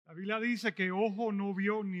La Biblia dice que ojo no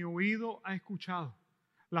vio ni oído ha escuchado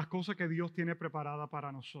las cosas que Dios tiene preparadas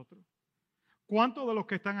para nosotros. ¿Cuántos de los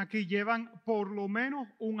que están aquí llevan por lo menos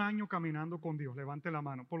un año caminando con Dios? Levante la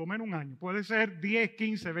mano. Por lo menos un año. Puede ser 10,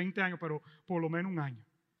 15, 20 años, pero por lo menos un año.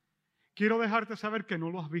 Quiero dejarte saber que no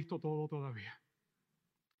lo has visto todo todavía.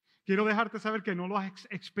 Quiero dejarte saber que no lo has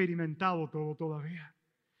experimentado todo todavía.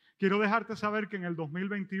 Quiero dejarte saber que en el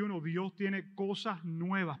 2021 Dios tiene cosas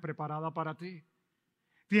nuevas preparadas para ti.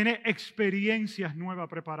 Tiene experiencias nuevas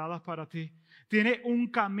preparadas para ti. Tiene un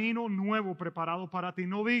camino nuevo preparado para ti.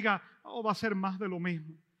 No diga, oh, va a ser más de lo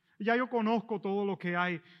mismo. Ya yo conozco todo lo que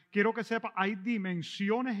hay. Quiero que sepa, hay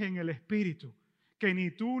dimensiones en el Espíritu que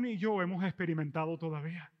ni tú ni yo hemos experimentado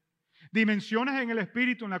todavía. Dimensiones en el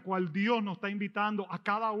Espíritu en la cual Dios nos está invitando a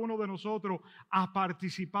cada uno de nosotros a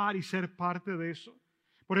participar y ser parte de eso.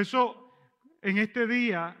 Por eso, en este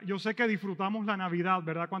día, yo sé que disfrutamos la Navidad,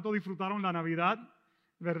 ¿verdad? ¿Cuántos disfrutaron la Navidad?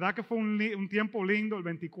 ¿Verdad que fue un tiempo lindo, el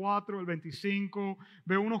 24, el 25?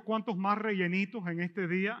 Veo unos cuantos más rellenitos en este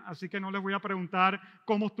día, así que no les voy a preguntar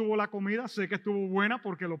cómo estuvo la comida. Sé que estuvo buena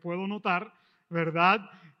porque lo puedo notar, ¿verdad?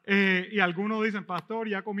 Y algunos dicen, pastor,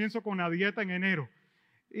 ya comienzo con la dieta en enero.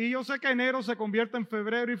 Y yo sé que enero se convierte en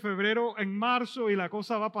febrero y febrero en marzo y la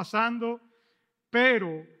cosa va pasando,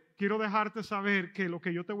 pero quiero dejarte saber que lo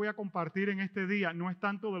que yo te voy a compartir en este día no es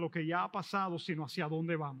tanto de lo que ya ha pasado, sino hacia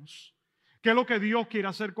dónde vamos. ¿Qué es lo que Dios quiere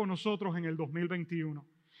hacer con nosotros en el 2021?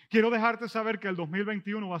 Quiero dejarte saber que el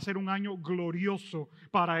 2021 va a ser un año glorioso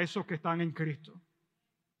para esos que están en Cristo.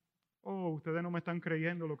 Oh, ustedes no me están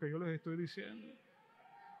creyendo lo que yo les estoy diciendo.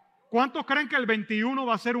 ¿Cuántos creen que el 21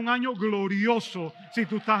 va a ser un año glorioso si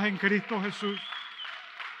tú estás en Cristo Jesús?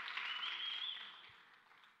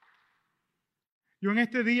 Yo en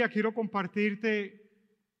este día quiero compartirte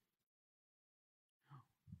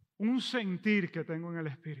un sentir que tengo en el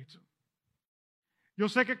Espíritu. Yo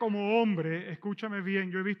sé que como hombre, escúchame bien,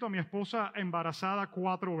 yo he visto a mi esposa embarazada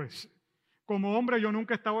 4 veces. Como hombre yo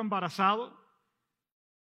nunca he estado embarazado.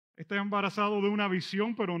 Estoy embarazado de una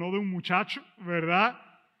visión, pero no de un muchacho, ¿verdad?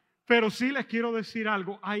 Pero sí les quiero decir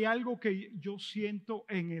algo. Hay algo que yo siento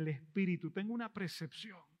en el Espíritu. Tengo una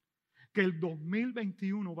percepción que el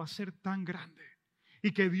 2021 va a ser tan grande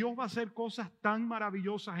y que Dios va a hacer cosas tan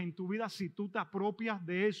maravillosas en tu vida si tú te apropias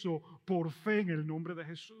de eso por fe en el nombre de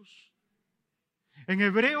Jesús. En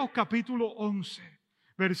Hebreos capítulo 11,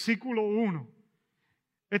 versículo 1.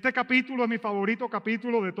 Este capítulo es mi favorito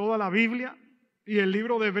capítulo de toda la Biblia y el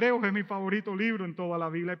libro de Hebreos es mi favorito libro en toda la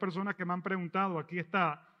Biblia. Hay personas que me han preguntado, aquí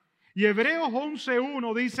está. Y Hebreos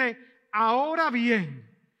 11:1 dice, ahora bien,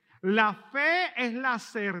 la fe es la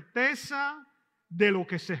certeza de lo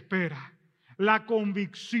que se espera, la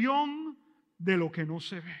convicción de lo que no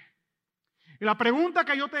se ve. Y la pregunta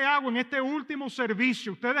que yo te hago en este último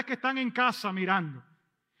servicio, ustedes que están en casa mirando,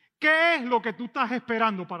 ¿qué es lo que tú estás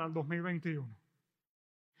esperando para el 2021?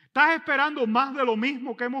 ¿Estás esperando más de lo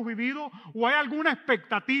mismo que hemos vivido o hay alguna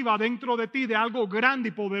expectativa dentro de ti de algo grande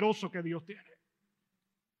y poderoso que Dios tiene?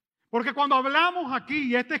 Porque cuando hablamos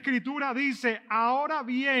aquí y esta escritura dice, ahora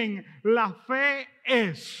bien, la fe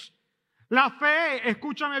es. La fe,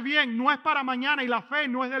 escúchame bien, no es para mañana y la fe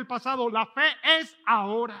no es del pasado, la fe es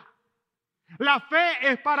ahora. La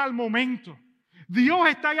fe es para el momento. Dios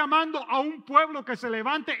está llamando a un pueblo que se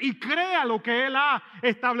levante y crea lo que Él ha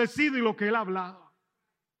establecido y lo que Él ha hablado.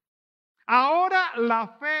 Ahora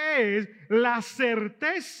la fe es la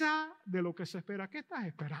certeza de lo que se espera. ¿Qué estás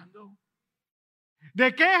esperando?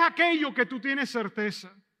 ¿De qué es aquello que tú tienes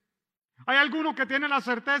certeza? Hay algunos que tienen la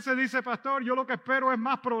certeza y dicen, pastor, yo lo que espero es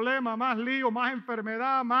más problemas, más lío, más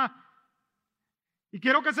enfermedad, más... Y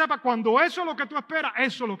quiero que sepas, cuando eso es lo que tú esperas,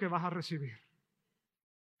 eso es lo que vas a recibir.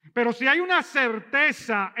 Pero si hay una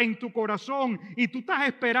certeza en tu corazón y tú estás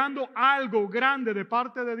esperando algo grande de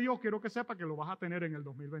parte de Dios, quiero que sepas que lo vas a tener en el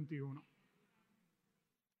 2021.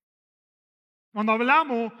 Cuando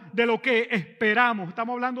hablamos de lo que esperamos,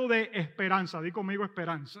 estamos hablando de esperanza. Di conmigo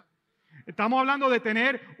esperanza. Estamos hablando de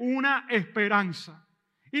tener una esperanza.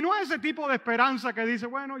 Y no es ese tipo de esperanza que dice,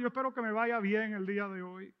 bueno, yo espero que me vaya bien el día de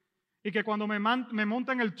hoy. Y que cuando me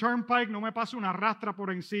monte en el turnpike no me pase una rastra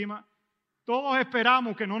por encima. Todos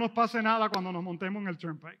esperamos que no nos pase nada cuando nos montemos en el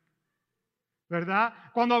turnpike. ¿Verdad?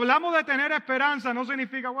 Cuando hablamos de tener esperanza no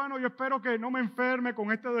significa, bueno, yo espero que no me enferme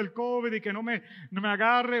con este del COVID y que no me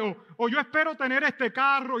agarre, o yo espero tener este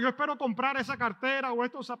carro, yo espero comprar esa cartera o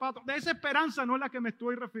estos zapatos. De esa esperanza no es la que me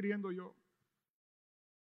estoy refiriendo yo.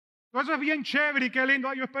 Eso es bien chévere y qué lindo.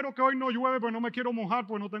 Ay, yo espero que hoy no llueve porque no me quiero mojar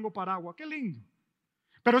porque no tengo paraguas. Qué lindo.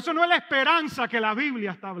 Pero eso no es la esperanza que la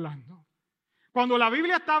Biblia está hablando. Cuando la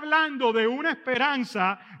Biblia está hablando de una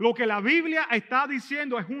esperanza, lo que la Biblia está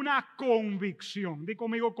diciendo es una convicción. Di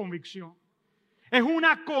conmigo convicción. Es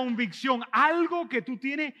una convicción, algo que tú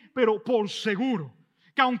tienes, pero por seguro.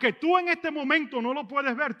 Que aunque tú en este momento no lo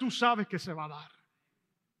puedes ver, tú sabes que se va a dar.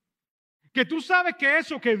 Que tú sabes que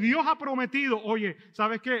eso que Dios ha prometido, oye,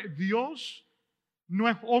 ¿sabes qué? Dios no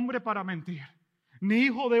es hombre para mentir, ni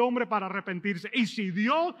hijo de hombre para arrepentirse. Y si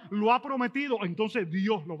Dios lo ha prometido, entonces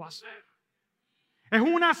Dios lo va a hacer. Es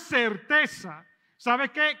una certeza,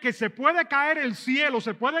 ¿sabes qué? Que se puede caer el cielo,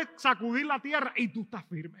 se puede sacudir la tierra y tú estás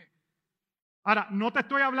firme. Ahora, no te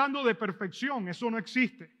estoy hablando de perfección, eso no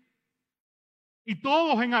existe. Y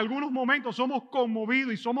todos en algunos momentos somos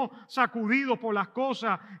conmovidos y somos sacudidos por las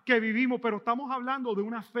cosas que vivimos, pero estamos hablando de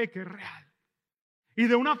una fe que es real. Y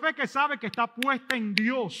de una fe que sabe que está puesta en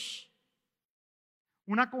Dios.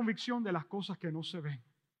 Una convicción de las cosas que no se ven.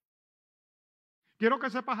 Quiero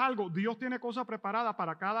que sepas algo, Dios tiene cosas preparadas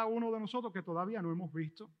para cada uno de nosotros que todavía no hemos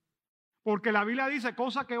visto. Porque la Biblia dice,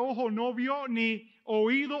 cosas que ojo no vio ni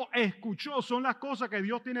oído escuchó, son las cosas que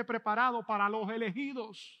Dios tiene preparado para los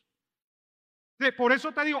elegidos. Por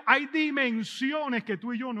eso te digo, hay dimensiones que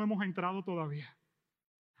tú y yo no hemos entrado todavía.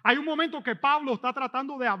 Hay un momento que Pablo está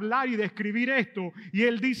tratando de hablar y de escribir esto y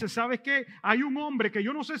él dice, ¿sabes qué? Hay un hombre que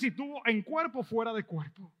yo no sé si tuvo en cuerpo o fuera de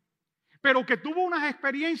cuerpo, pero que tuvo unas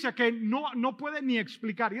experiencias que no puede ni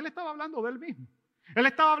explicar. Y él estaba hablando de él mismo. Él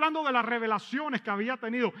estaba hablando de las revelaciones que había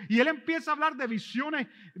tenido y él empieza a hablar de visiones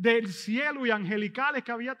del cielo y angelicales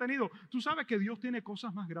que había tenido. ¿Tú sabes que Dios tiene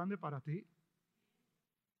cosas más grandes para ti?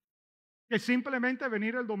 Que simplemente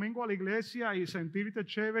venir el domingo a la iglesia y sentirte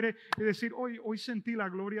chévere y decir, hoy sentí la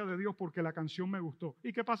gloria de Dios porque la canción me gustó.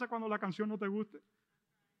 ¿Y qué pasa cuando la canción no te guste?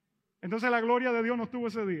 Entonces la gloria de Dios no estuvo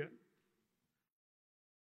ese día.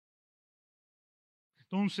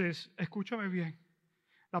 Entonces, escúchame bien.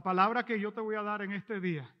 La palabra que yo te voy a dar en este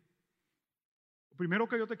día, lo primero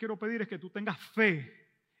que yo te quiero pedir es que tú tengas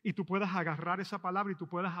fe y tú puedas agarrar esa palabra y tú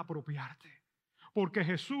puedas apropiarte. Porque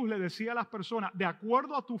Jesús le decía a las personas, de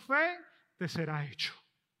acuerdo a tu fe, te será hecho.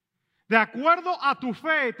 De acuerdo a tu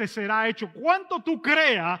fe te será hecho. Cuanto tú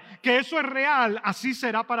creas que eso es real, así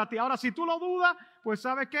será para ti. Ahora, si tú lo dudas, pues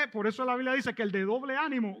 ¿sabes qué? Por eso la Biblia dice que el de doble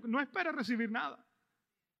ánimo no espera recibir nada.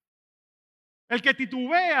 El que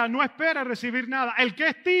titubea no espera recibir nada. El que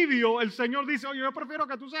es tibio, el Señor dice, oye, yo prefiero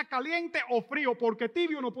que tú seas caliente o frío, porque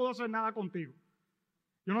tibio no puedo hacer nada contigo.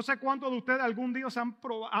 Yo no sé cuántos de ustedes algún día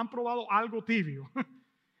han probado algo tibio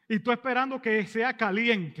y tú esperando que sea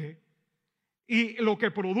caliente. Y lo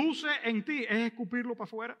que produce en ti es escupirlo para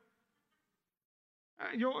afuera.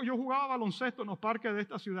 Yo jugaba baloncesto en los parques de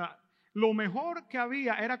esta ciudad. Lo mejor que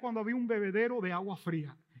había era cuando había un bebedero de agua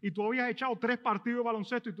fría. Y tú habías echado 3 partidos de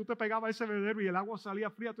baloncesto y tú te pegabas ese bebedero y el agua salía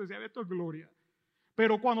fría. Tú decías, esto es gloria.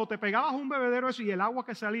 Pero cuando te pegabas un bebedero eso y el agua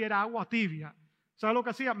que salía era agua tibia, ¿sabes lo que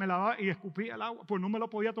hacía? Me lavaba y escupía el agua. Pues no me lo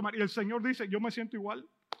podía tomar. Y el Señor dice, yo me siento igual.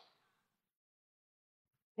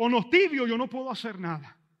 Con los tibios yo no puedo hacer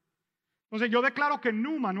nada. Entonces yo declaro que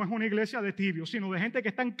Numa no es una iglesia de tibios, sino de gente que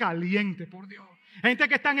están caliente por Dios. Gente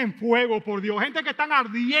que están en fuego por Dios. Gente que están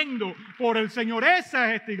ardiendo por el Señor. Esa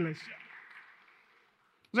es esta iglesia.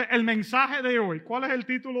 Entonces el mensaje de hoy, ¿cuál es el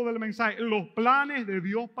título del mensaje? Los planes de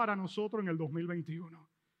Dios para nosotros en el 2021.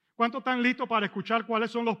 ¿Cuántos están listos para escuchar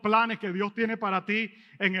cuáles son los planes que Dios tiene para ti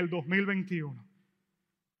en el 2021?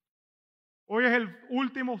 Hoy es el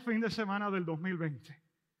último fin de semana del 2020.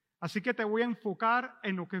 Así que te voy a enfocar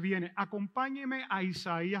en lo que viene. Acompáñeme a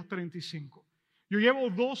Isaías 35. Yo llevo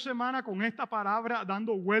 2 semanas con esta palabra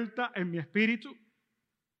dando vuelta en mi espíritu.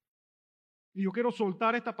 Y yo quiero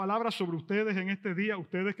soltar esta palabra sobre ustedes en este día,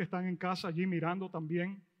 ustedes que están en casa allí mirando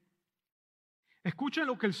también. Escuchen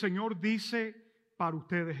lo que el Señor dice para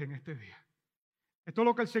ustedes en este día. Esto es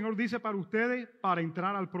lo que el Señor dice para ustedes para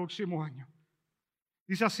entrar al próximo año.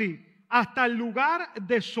 Dice así, hasta el lugar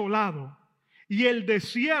desolado y el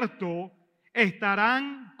desierto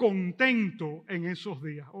estarán contentos en esos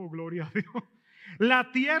días. Oh, gloria a Dios.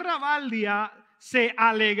 La tierra baldía se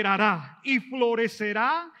alegrará y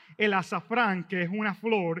florecerá el azafrán, que es una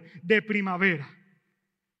flor de primavera.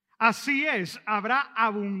 Así es, habrá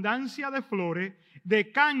abundancia de flores,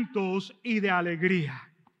 de cantos y de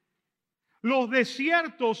alegría. Los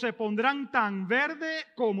desiertos se pondrán tan verdes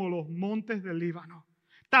como los montes del Líbano,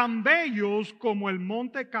 tan bellos como el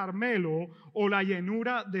monte Carmelo o la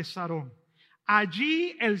llanura de Sarón.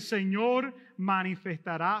 Allí el Señor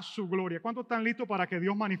manifestará su gloria. ¿Cuántos están listos para que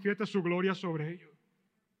Dios manifieste su gloria sobre ellos?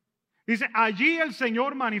 Dice, allí el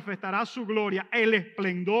Señor manifestará su gloria, el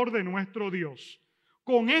esplendor de nuestro Dios.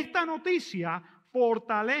 Con esta noticia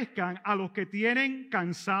fortalezcan a los que tienen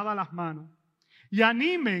cansadas las manos y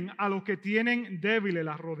animen a los que tienen débiles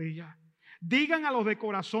las rodillas. Digan a los de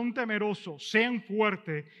corazón temeroso, sean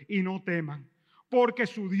fuertes y no teman, porque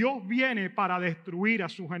su Dios viene para destruir a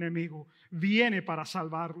sus enemigos, viene para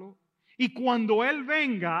salvarlos. Y cuando Él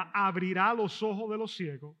venga, abrirá los ojos de los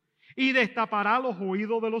ciegos y destapará los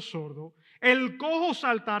oídos de los sordos. El cojo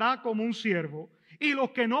saltará como un ciervo y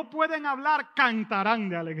los que no pueden hablar cantarán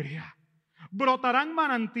de alegría. Brotarán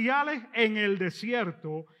manantiales en el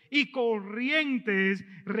desierto y corrientes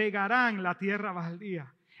regarán la tierra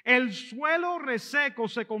baldía. El suelo reseco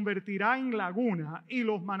se convertirá en laguna y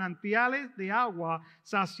los manantiales de agua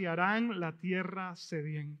saciarán la tierra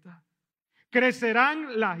sedienta.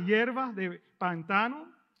 Crecerán las hierbas de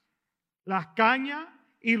pantano, las cañas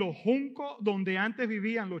y los juncos donde antes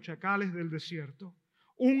vivían los chacales del desierto.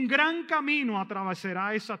 Un gran camino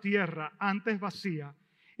atravesará esa tierra antes vacía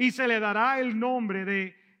y se le dará el nombre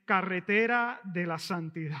de carretera de la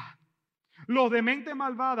santidad. Los de mente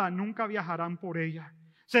malvada nunca viajarán por ella.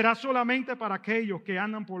 Será solamente para aquellos que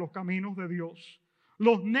andan por los caminos de Dios.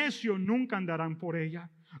 Los necios nunca andarán por ella.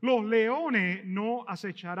 Los leones no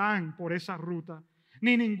acecharán por esa ruta,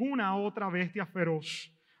 ni ninguna otra bestia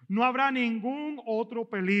feroz. No habrá ningún otro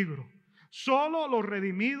peligro. Solo los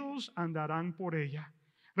redimidos andarán por ella.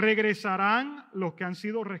 Regresarán los que han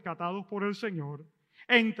sido rescatados por el Señor.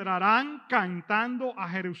 Entrarán cantando a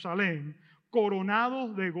Jerusalén,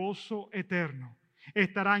 coronados de gozo eterno.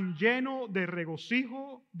 Estarán llenos de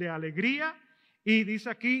regocijo, de alegría, y dice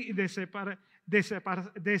aquí,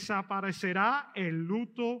 desaparecerá el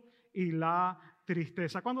luto y la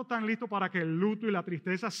tristeza. ¿Cuándo están listos para que el luto y la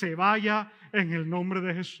tristeza se vaya en el nombre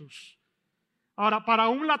de Jesús? Ahora, para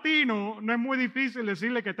un latino no es muy difícil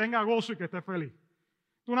decirle que tenga gozo y que esté feliz.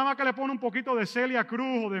 Tú nada más que le pones un poquito de Celia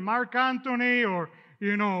Cruz o de Marc Anthony o,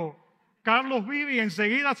 Carlos Vivi y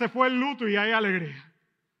enseguida se fue el luto y hay alegría.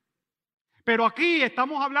 Pero aquí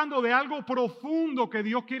estamos hablando de algo profundo que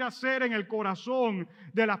Dios quiere hacer en el corazón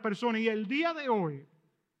de las personas. Y el día de hoy,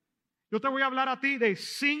 yo te voy a hablar a ti de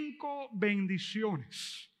 5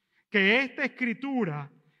 bendiciones que esta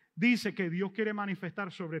escritura dice que Dios quiere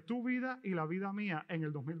manifestar sobre tu vida y la vida mía en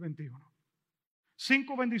el 2021.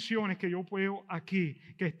 5 bendiciones que yo veo aquí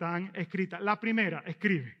que están escritas. La primera,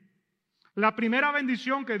 escribe. La primera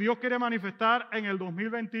bendición que Dios quiere manifestar en el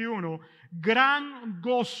 2021, gran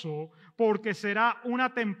gozo, porque será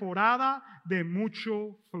una temporada de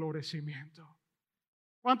mucho florecimiento.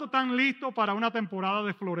 ¿Cuántos están listos para una temporada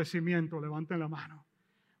de florecimiento? Levanten la mano.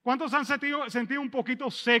 ¿Cuántos han sentido un poquito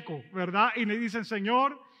seco, verdad? Y le dicen,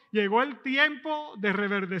 Señor, llegó el tiempo de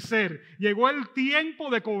reverdecer, llegó el tiempo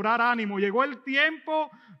de cobrar ánimo, llegó el tiempo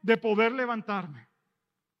de poder levantarme.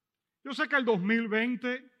 Yo sé que el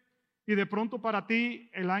 2020 y de pronto para ti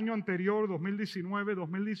el año anterior, 2019,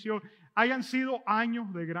 2018, hayan sido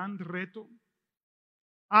años de gran reto,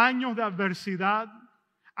 años de adversidad,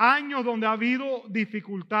 años donde ha habido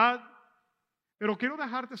dificultad. Pero quiero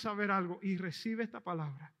dejarte saber algo y recibe esta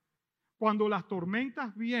palabra. Cuando las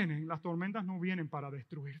tormentas vienen, las tormentas no vienen para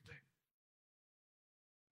destruirte.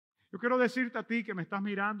 Yo quiero decirte a ti que me estás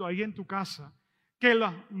mirando ahí en tu casa, que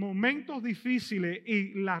los momentos difíciles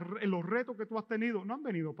y los retos que tú has tenido no han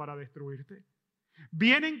venido para destruirte.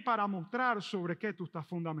 Vienen para mostrar sobre qué tú estás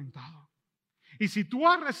fundamentado. Y si tú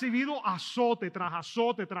has recibido azote tras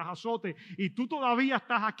azote tras azote y tú todavía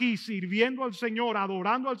estás aquí sirviendo al Señor,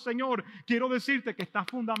 adorando al Señor, quiero decirte que estás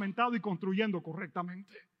fundamentado y construyendo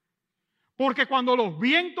correctamente. Porque cuando los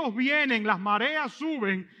vientos vienen, las mareas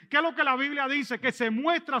suben, ¿qué es lo que la Biblia dice? Que se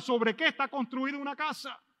muestra sobre qué está construida una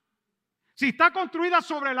casa. Si está construida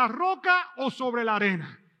sobre la roca o sobre la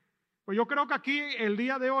arena. Pues yo creo que aquí el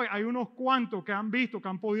día de hoy hay unos cuantos que han visto que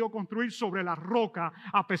han podido construir sobre la roca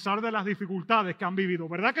a pesar de las dificultades que han vivido.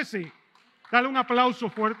 ¿Verdad que sí? Dale un aplauso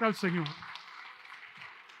fuerte al Señor.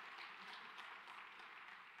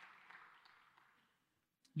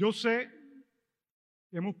 Yo sé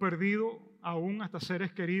que hemos perdido aún hasta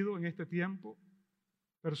seres queridos en este tiempo.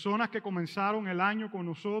 Personas que comenzaron el año con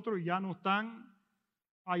nosotros y ya no están.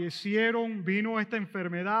 Fallecieron, vino esta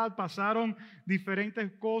enfermedad, pasaron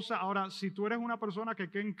diferentes cosas. Ahora, si tú eres una persona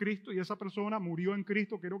que cree en Cristo y esa persona murió en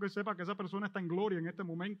Cristo, quiero que sepa que esa persona está en gloria en este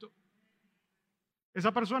momento.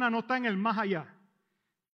 Esa persona no está en el más allá.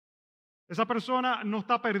 Esa persona no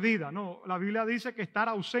está perdida. No, la Biblia dice que estar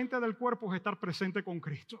ausente del cuerpo es estar presente con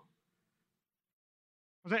Cristo.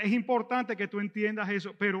 O sea, es importante que tú entiendas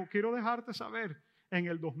eso, pero quiero dejarte saber, en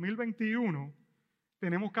el 2021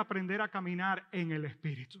 tenemos que aprender a caminar en el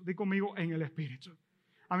Espíritu. Di conmigo, en el Espíritu.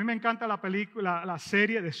 A mí me encanta la película, la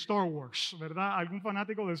serie de Star Wars, ¿verdad? ¿Algún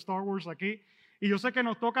fanático de Star Wars aquí? Y yo sé que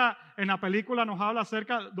nos toca, en la película nos habla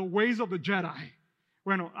acerca de The Ways of the Jedi,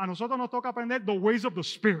 Bueno, a nosotros nos toca aprender the ways of the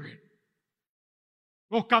Spirit.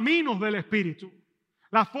 Los caminos del Espíritu.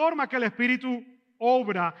 La forma que el Espíritu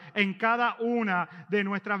obra en cada una de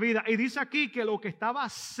nuestras vidas. Y dice aquí que lo que estaba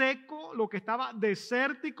seco, lo que estaba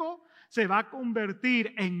desértico, se va a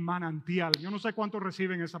convertir en manantial. Yo no sé cuántos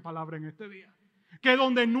reciben esa palabra en este día. Que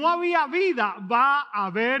donde no había vida, va a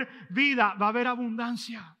haber vida, va a haber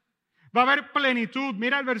abundancia, va a haber plenitud.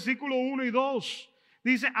 Mira el versículo 1 y 2.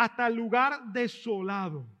 Dice, hasta el lugar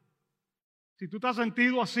desolado. Si tú te has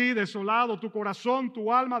sentido así, desolado, tu corazón,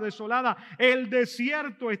 tu alma desolada, el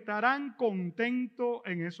desierto estarán contentos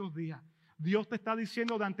en esos días. Dios te está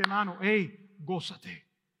diciendo de antemano, hey, gózate,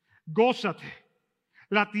 gózate.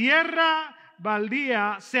 La tierra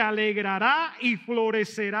baldía se alegrará y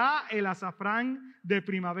florecerá el azafrán de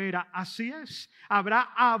primavera. Así es,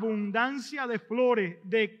 habrá abundancia de flores,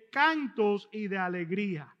 de cantos y de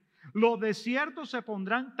alegría. Los desiertos se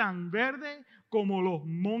pondrán tan verdes como los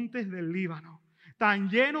montes del Líbano, tan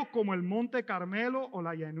llenos como el monte Carmelo o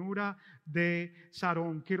la llanura de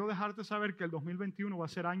Sarón. Quiero dejarte saber que el 2021 va a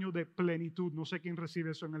ser año de plenitud. No sé quién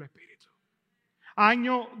recibe eso en el Espíritu.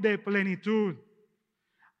 Año de plenitud,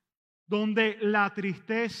 donde la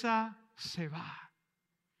tristeza se va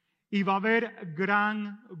y va a haber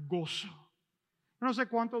gran gozo. No sé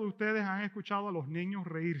cuántos de ustedes han escuchado a los niños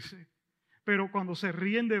reírse, pero cuando se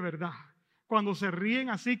ríen de verdad, cuando se ríen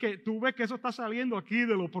así que tú ves que eso está saliendo aquí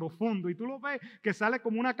de lo profundo y tú lo ves que sale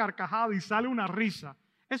como una carcajada y sale una risa,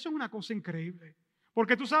 eso es una cosa increíble.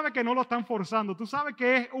 Porque tú sabes que no lo están forzando, tú sabes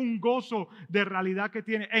que es un gozo de realidad que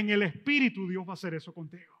tiene. En el Espíritu Dios va a hacer eso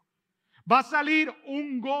contigo. Va a salir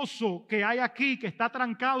un gozo que hay aquí que está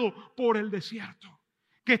trancado por el desierto,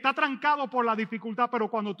 que está trancado por la dificultad, pero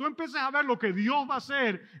cuando tú empieces a ver lo que Dios va a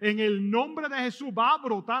hacer en el nombre de Jesús, va a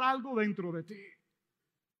brotar algo dentro de ti.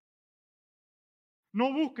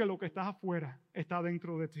 No busques lo que está afuera, está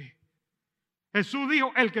dentro de ti. Jesús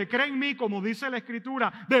dijo, el que cree en mí, como dice la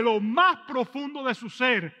Escritura, de lo más profundo de su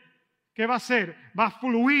ser, ¿qué va a hacer? Va a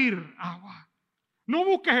fluir agua. No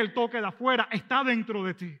busques el toque de afuera, está dentro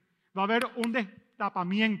de ti. Va a haber un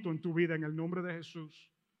destapamiento en tu vida en el nombre de Jesús.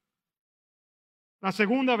 La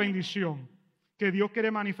segunda bendición que Dios quiere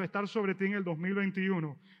manifestar sobre ti en el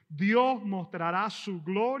 2021. Dios mostrará su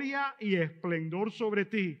gloria y esplendor sobre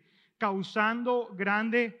ti, causando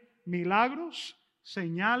grandes milagros,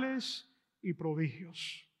 señales y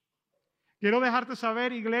prodigios. Quiero dejarte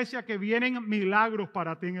saber, iglesia, que vienen milagros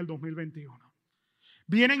para ti en el 2021.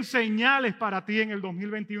 Vienen señales para ti en el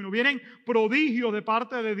 2021. Vienen prodigios de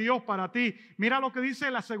parte de Dios para ti. Mira lo que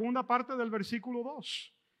dice la segunda parte del versículo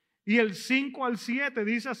 2. Y el 5 al 7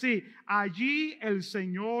 dice así, allí el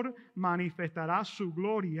Señor manifestará su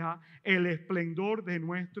gloria, el esplendor de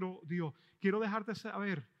nuestro Dios. Quiero dejarte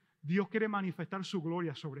saber, Dios quiere manifestar su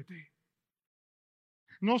gloria sobre ti.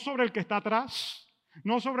 No sobre el que está atrás,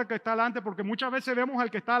 no sobre el que está delante, porque muchas veces vemos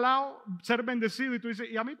al que está al lado ser bendecido y tú dices,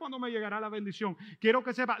 ¿y a mí cuándo me llegará la bendición? Quiero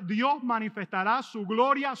que sepa, Dios manifestará su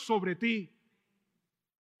gloria sobre ti.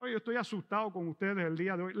 Oye, yo estoy asustado con ustedes el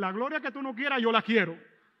día de hoy. La gloria que tú no quieras, yo la quiero.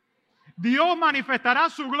 Dios manifestará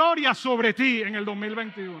su gloria sobre ti en el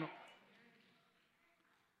 2021.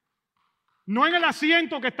 No en el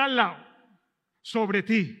asiento que está al lado, sobre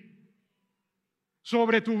ti,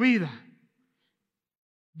 sobre tu vida.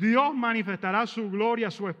 Dios manifestará su gloria,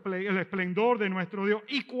 el esplendor de nuestro Dios.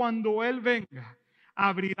 Y cuando Él venga,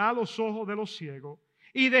 abrirá los ojos de los ciegos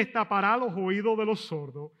y destapará los oídos de los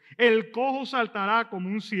sordos. El cojo saltará como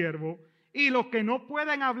un ciervo y los que no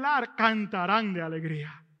pueden hablar cantarán de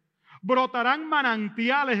alegría. Brotarán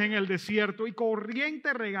manantiales en el desierto y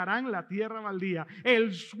corrientes regarán la tierra baldía.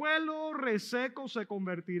 El suelo reseco se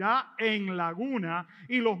convertirá en laguna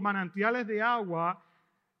y los manantiales de agua,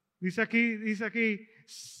 dice aquí,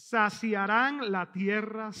 saciarán la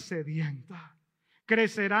tierra sedienta.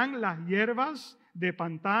 Crecerán las hierbas de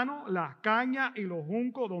pantano, las cañas y los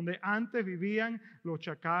juncos donde antes vivían los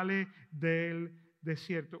chacales del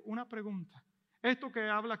desierto. Una pregunta. Esto que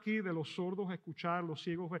habla aquí de los sordos escuchar, los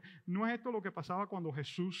ciegos ver, ¿no es esto lo que pasaba cuando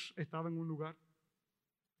Jesús estaba en un lugar?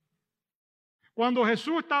 Cuando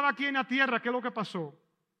Jesús estaba aquí en la tierra, ¿qué es lo que pasó?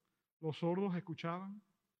 Los sordos escuchaban,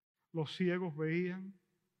 los ciegos veían,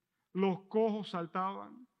 los cojos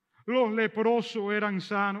saltaban, los leprosos eran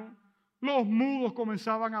sanos, los mudos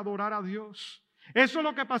comenzaban a adorar a Dios. Eso es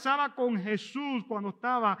lo que pasaba con Jesús cuando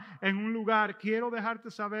estaba en un lugar. Quiero dejarte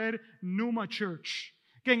saber, Numa Church,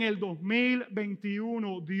 que en el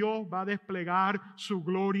 2021 Dios va a desplegar su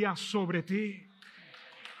gloria sobre ti.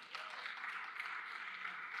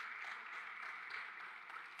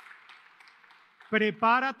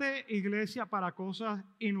 Prepárate, iglesia, para cosas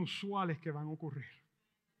inusuales que van a ocurrir.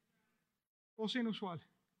 Cosa inusual.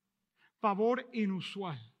 Favor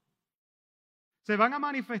inusual. Se van a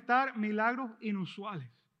manifestar milagros inusuales.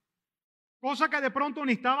 Cosas que de pronto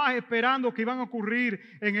ni estabas esperando que iban a ocurrir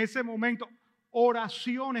en ese momento.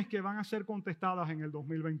 Oraciones que van a ser contestadas en el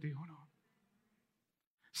 2021.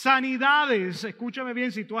 Sanidades, escúchame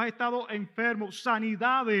bien, si tú has estado enfermo,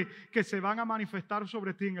 sanidades que se van a manifestar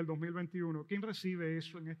sobre ti en el 2021. ¿Quién recibe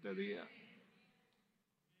eso en este día?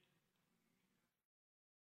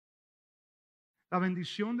 La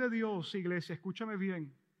bendición de Dios, iglesia, escúchame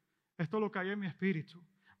bien, esto es lo que hay en mi espíritu,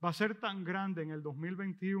 va a ser tan grande en el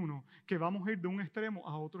 2021 que vamos a ir de un extremo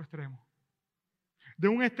a otro extremo. De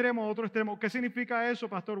un extremo a otro extremo. ¿Qué significa eso,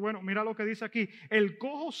 pastor? Bueno, mira lo que dice aquí. El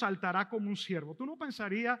cojo saltará como un ciervo. ¿Tú no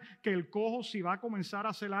pensarías que el cojo, si va a comenzar a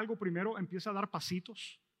hacer algo, primero empieza a dar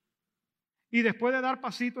pasitos? Y después de dar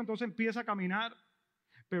pasitos, entonces empieza a caminar.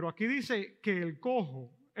 Pero aquí dice que el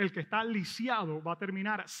cojo, el que está lisiado, va a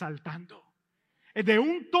terminar saltando. De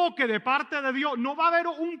un toque de parte de Dios, no va a haber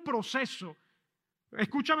un proceso.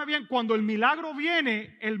 Escúchame bien, cuando el milagro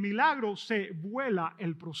viene, el milagro se vuela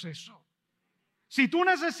el proceso. Si tú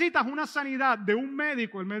necesitas una sanidad de un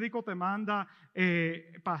médico, el médico te manda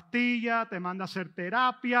pastillas, te manda a hacer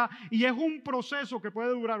terapia y es un proceso que puede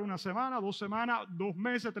durar una semana, 2 semanas, 2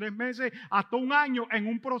 meses, 3 meses, hasta un año en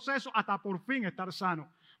un proceso hasta por fin estar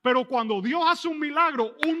sano. Pero cuando Dios hace un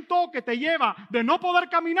milagro, un toque te lleva de no poder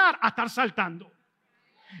caminar a estar saltando.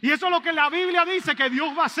 Y eso es lo que la Biblia dice que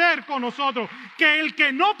Dios va a hacer con nosotros, que el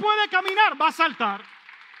que no puede caminar va a saltar.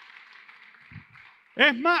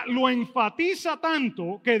 Es más, lo enfatiza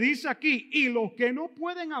tanto que dice aquí, y los que no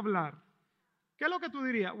pueden hablar. ¿Qué es lo que tú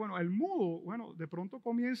dirías? Bueno, el mudo, bueno, de pronto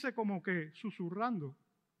comience como que susurrando.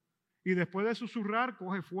 Y después de susurrar,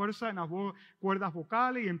 coge fuerza en las cuerdas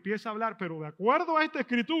vocales y empieza a hablar. Pero de acuerdo a esta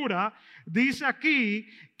escritura, dice aquí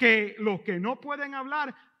que los que no pueden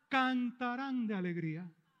hablar cantarán de alegría.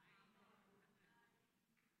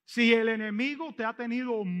 Si el enemigo te ha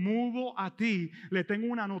tenido mudo a ti, le tengo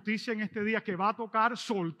una noticia en este día que va a tocar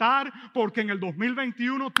soltar, porque en el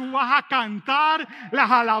 2021 tú vas a cantar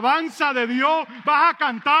las alabanzas de Dios, vas a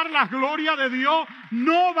cantar las glorias de Dios.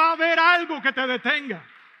 No va a haber algo que te detenga,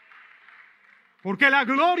 porque la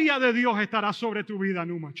gloria de Dios estará sobre tu vida,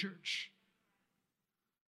 Numa Church.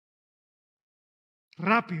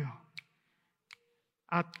 Rápido,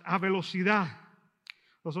 a velocidad.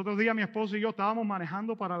 Los otros días mi esposo y yo estábamos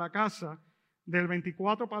manejando para la casa del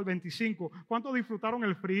 24 para el 25. ¿Cuántos disfrutaron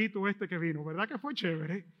el frío este que vino? ¿Verdad que fue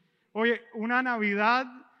chévere? Oye, una Navidad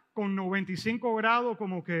con 95 grados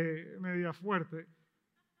como que media fuerte.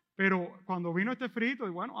 Pero cuando vino este frío,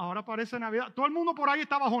 y bueno, ahora parece Navidad. Todo el mundo por ahí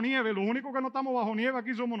está bajo nieve. Lo único que no estamos bajo nieve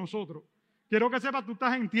aquí somos nosotros. Quiero que sepas, tú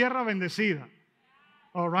estás en tierra bendecida.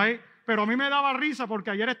 All right? Pero a mí me daba risa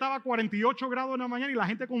porque ayer estaba a 48 grados en la mañana y la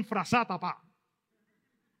gente con frazada tapada.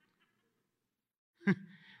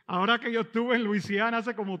 Ahora que yo estuve en Luisiana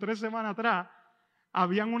hace como 3 semanas atrás,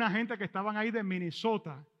 habían una gente que estaban ahí de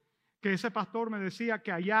Minnesota, que ese pastor me decía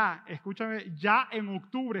que allá, escúchame, ya en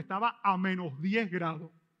octubre estaba a menos 10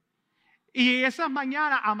 grados. Y esas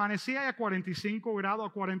mañanas amanecía a 45 grados,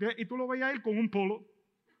 a 40, y tú lo veías él con un polo.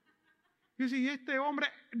 Y decía, y este hombre,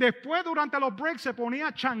 después durante los breaks se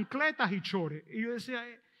ponía chancletas y chores. Y yo decía,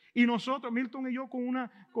 y nosotros, Milton y yo, con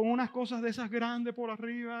unas cosas de esas grandes por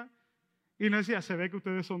arriba. Y me decía, se ve que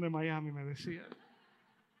ustedes son de Miami, me decía.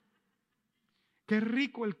 Qué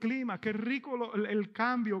rico el clima, qué rico el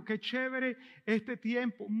cambio, qué chévere este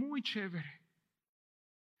tiempo, muy chévere.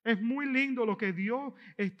 Es muy lindo lo que Dios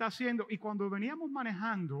está haciendo. Y cuando veníamos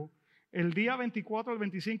manejando, el día 24 al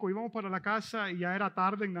 25, íbamos para la casa y ya era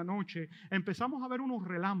tarde en la noche, empezamos a ver unos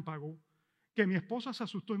relámpagos que mi esposa se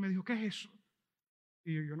asustó y me dijo, ¿qué es eso?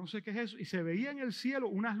 Y yo no sé qué es eso. Y se veía en el cielo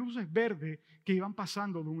unas luces verdes que iban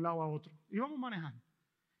pasando de un lado a otro. Íbamos manejando.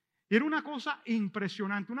 Y era una cosa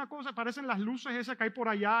impresionante. Una cosa, parecen las luces esas que hay por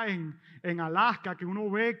allá en Alaska, que uno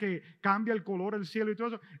ve que cambia el color del cielo y todo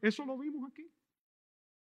eso. Eso lo vimos aquí.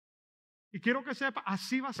 Y quiero que sepa,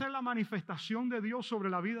 así va a ser la manifestación de Dios sobre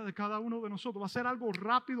la vida de cada uno de nosotros. Va a ser algo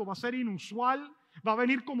rápido, va a ser inusual, va a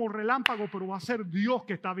venir como relámpago, pero va a ser Dios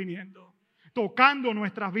que está viniendo. Tocando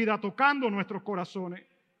nuestras vidas, tocando nuestros corazones.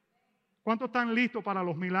 ¿Cuántos están listos para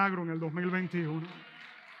los milagros en el 2021?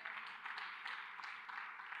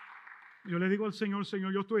 Yo le digo al Señor,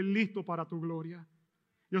 Señor, yo estoy listo para tu gloria.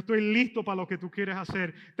 Yo estoy listo para lo que tú quieres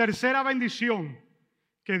hacer. Tercera bendición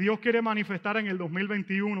que Dios quiere manifestar en el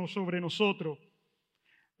 2021 sobre nosotros.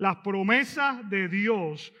 Las promesas de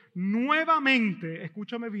Dios nuevamente,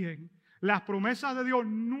 escúchame bien, las promesas de Dios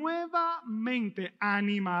nuevamente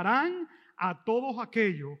animarán a todos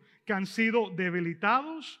aquellos que han sido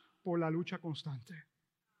debilitados por la lucha constante.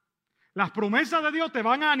 Las promesas de Dios te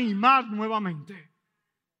van a animar nuevamente.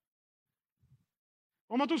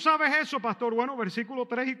 ¿Cómo tú sabes eso, pastor? Bueno, versículos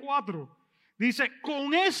 3 y 4. Dice,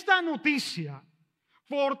 con esta noticia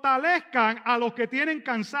fortalezcan a los que tienen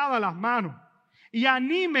cansadas las manos y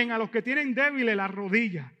animen a los que tienen débiles las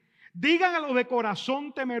rodillas. Digan a los de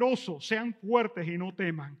corazón temeroso, sean fuertes y no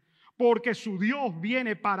teman, porque su Dios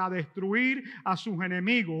viene para destruir a sus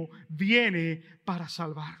enemigos, viene para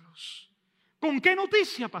salvarlos. ¿Con qué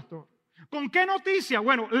noticia, pastor? ¿Con qué noticia?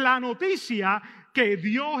 Bueno, la noticia que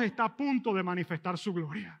Dios está a punto de manifestar su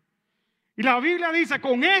gloria. Y la Biblia dice,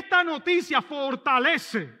 con esta noticia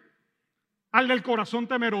fortalece al del corazón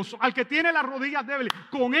temeroso, al que tiene las rodillas débiles.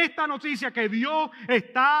 Con esta noticia que Dios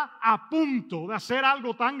está a punto de hacer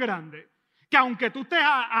algo tan grande, que aunque tú estés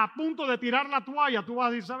a punto de tirar la toalla, tú vas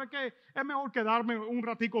a decir, ¿sabes qué? Es mejor quedarme un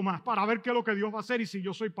ratico más para ver qué es lo que Dios va a hacer y si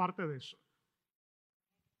yo soy parte de eso.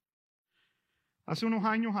 Hace unos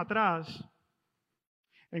años atrás,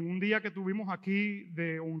 en un día que tuvimos aquí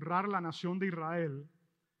de honrar la nación de Israel,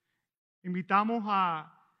 invitamos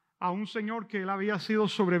a un señor que él había sido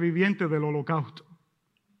sobreviviente del Holocausto.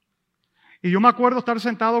 Y yo me acuerdo estar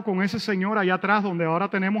sentado con ese señor allá atrás, donde ahora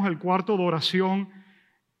tenemos el cuarto de oración.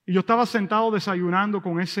 Y yo estaba sentado desayunando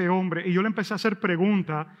con ese hombre y yo le empecé a hacer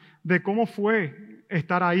preguntas de cómo fue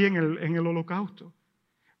estar ahí en el Holocausto.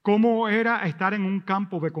 Cómo era estar en un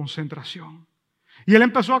campo de concentración. Y él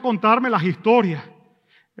empezó a contarme las historias.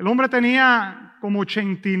 El hombre tenía como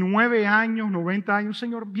 89 años, 90 años, un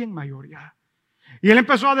señor bien mayor ya. Y él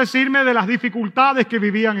empezó a decirme de las dificultades que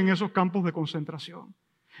vivían en esos campos de concentración.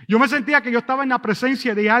 Yo me sentía que yo estaba en la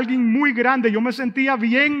presencia de alguien muy grande. Yo me sentía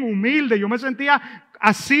bien humilde. Yo me sentía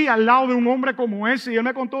así al lado de un hombre como ese. Y él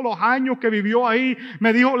me contó los años que vivió ahí.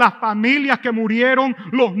 Me dijo las familias que murieron,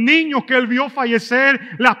 los niños que él vio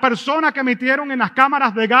fallecer, las personas que metieron en las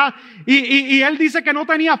cámaras de gas. Y él dice que no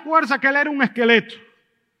tenía fuerza, que él era un esqueleto.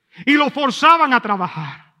 Y lo forzaban a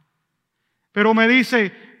trabajar. Pero me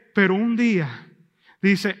dice, pero un día,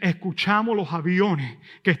 dice, escuchamos los aviones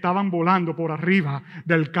que estaban volando por arriba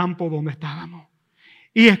del campo donde estábamos.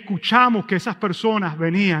 Y escuchamos que esas personas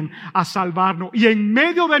venían a salvarnos. Y en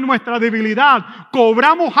medio de nuestra debilidad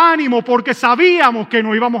cobramos ánimo porque sabíamos que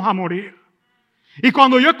no íbamos a morir. Y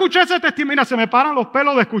cuando yo escuché ese testimonio, se me paran los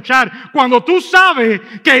pelos de escuchar. Cuando tú sabes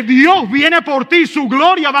que Dios viene por ti, su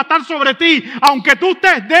gloria va a estar sobre ti, aunque tú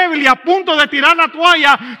estés débil y a punto de tirar la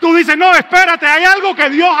toalla, tú dices, no, espérate, hay algo que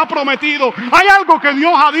Dios ha prometido, hay algo que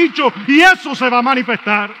Dios ha dicho y eso se va a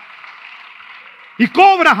manifestar. Y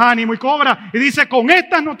cobras ánimo y dice, con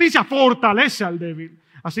estas noticias fortalece al débil.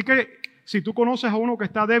 Así que si tú conoces a uno que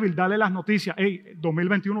está débil, dale las noticias. Hey,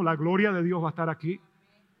 2021, la gloria de Dios va a estar aquí.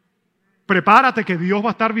 Prepárate que Dios va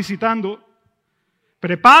a estar visitando.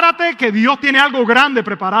 Prepárate que Dios tiene algo grande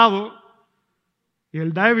preparado. Y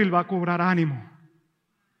el débil va a cobrar ánimo.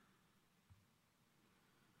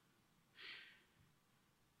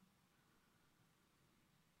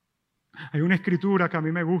 Hay una escritura que a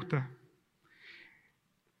mí me gusta.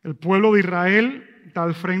 El pueblo de Israel está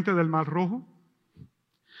al frente del Mar Rojo.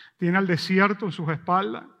 Tiene el desierto en sus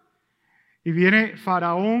espaldas. Y viene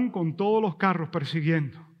Faraón con todos los carros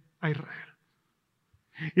persiguiendo a Israel.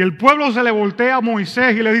 Y el pueblo se le voltea a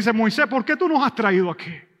Moisés y le dice, Moisés, ¿por qué tú nos has traído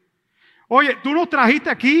aquí? Oye, ¿tú nos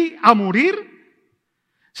trajiste aquí a morir?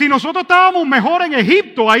 Si nosotros estábamos mejor en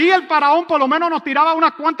Egipto, ahí el faraón por lo menos nos tiraba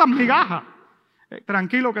unas cuantas migajas.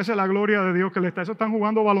 Tranquilo que esa es la gloria de Dios que le está. Eso están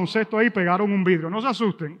jugando baloncesto ahí y pegaron un vidrio. No se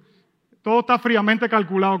asusten. Todo está fríamente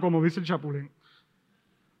calculado, como dice el Chapulín.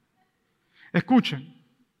 Escuchen.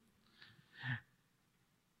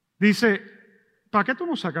 Dice, ¿para qué tú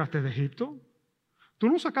nos sacaste de Egipto? Tú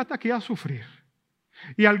nos sacaste aquí a sufrir.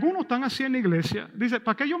 Y algunos están así en la iglesia. Dice,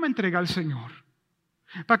 ¿para qué yo me entregué al Señor?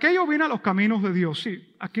 ¿Para qué yo vine a los caminos de Dios?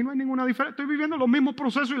 Sí, aquí no hay ninguna diferencia. Estoy viviendo los mismos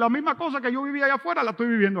procesos y la misma cosa que yo vivía allá afuera la estoy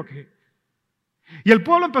viviendo aquí. Y el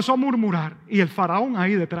pueblo empezó a murmurar y el faraón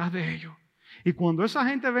ahí detrás de ellos. Y cuando esa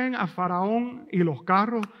gente ven a Faraón y los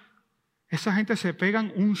carros, esa gente se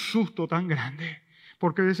pegan un susto tan grande.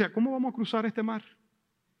 Porque decía, ¿cómo vamos a cruzar este mar?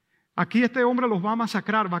 Aquí este hombre los va a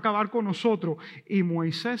masacrar, va a acabar con nosotros. Y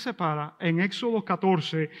Moisés se para en Éxodo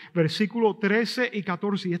 14, versículos 13 y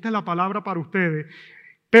 14. Y esta es la palabra para ustedes.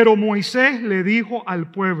 Pero Moisés le dijo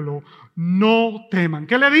al pueblo, no teman.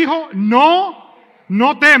 ¿Qué le dijo?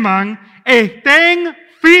 No teman, estén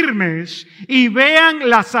firmes y vean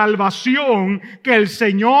la salvación que el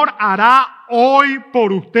Señor hará hoy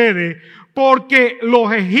por ustedes, porque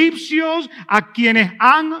los egipcios a quienes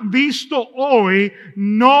han visto hoy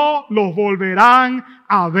no los volverán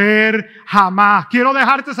a ver jamás. Quiero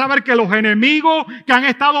dejarte saber que los enemigos que han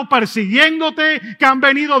estado persiguiéndote, que han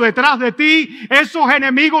venido detrás de ti, esos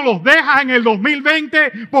enemigos los dejas en el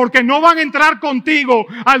 2020 porque no van a entrar contigo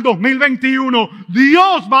al 2021.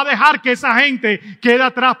 Dios va a dejar que esa gente quede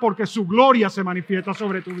atrás porque su gloria se manifiesta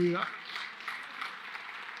sobre tu vida.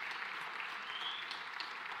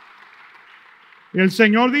 Y el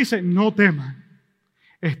Señor dice, no teman,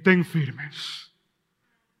 estén firmes.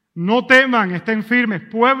 No teman, estén firmes.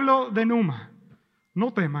 Pueblo de Numa,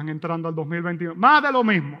 no teman entrando al 2021. Más de lo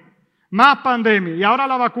mismo, más pandemia. Y ahora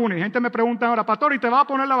la vacuna. Y gente me pregunta ahora, pastor, ¿y te vas a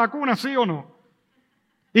poner la vacuna, sí o no?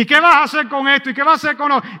 ¿Y qué vas a hacer con esto? ¿Y qué vas a hacer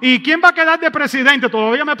con esto? ¿Y quién va a quedar de presidente?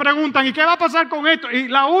 Todavía me preguntan, ¿y qué va a pasar con esto? Y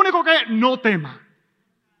lo único que es, no teman.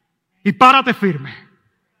 Y párate firme.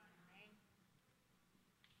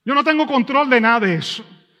 Yo no tengo control de nada de eso,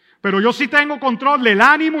 pero yo sí tengo control del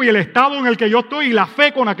ánimo y el estado en el que yo estoy y la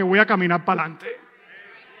fe con la que voy a caminar para adelante.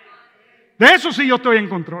 De eso sí yo estoy en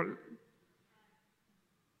control.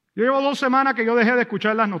 Yo llevo 2 semanas que yo dejé de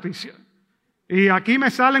escuchar las noticias. Y aquí me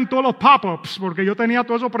salen todos los pop-ups porque yo tenía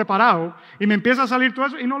todo eso preparado y me empieza a salir todo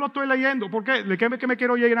eso y no lo estoy leyendo. ¿Por qué? ¿De qué me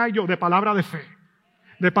quiero llenar yo? De palabra de fe,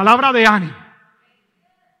 de palabra de ánimo.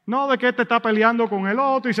 No de que te está peleando con el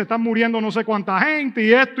otro y se están muriendo no sé cuánta gente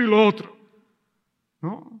y esto y lo otro.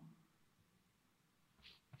 No.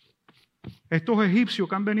 Estos egipcios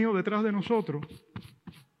que han venido detrás de nosotros,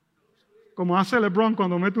 como hace LeBron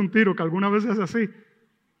cuando mete un tiro, que algunas veces hace así.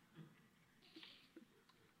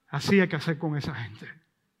 Así hay que hacer con esa gente.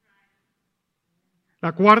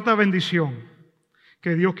 La cuarta bendición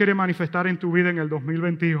que Dios quiere manifestar en tu vida en el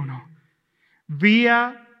 2021.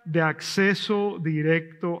 Vía de acceso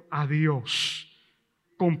directo a Dios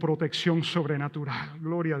con protección sobrenatural.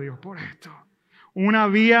 Gloria a Dios por esto. Una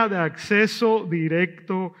vía de acceso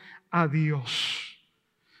directo a Dios.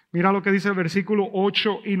 Mira lo que dice el versículo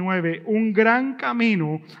 8 y 9. Un gran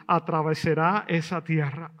camino atravesará esa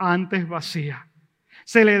tierra, antes vacía.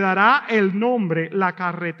 Se le dará el nombre, la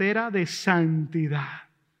carretera de santidad.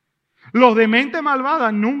 Los de mente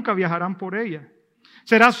malvada nunca viajarán por ella.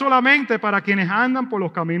 Será solamente para quienes andan por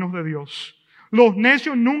los caminos de Dios. Los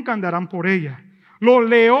necios nunca andarán por ella. Los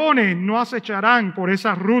leones no acecharán por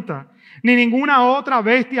esa ruta, ni ninguna otra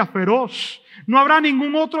bestia feroz. No habrá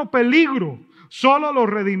ningún otro peligro. Solo los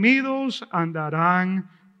redimidos andarán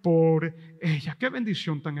por ella. ¡Qué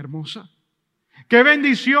bendición tan hermosa! ¡Qué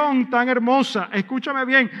bendición tan hermosa! Escúchame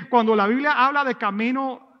bien, cuando la Biblia habla de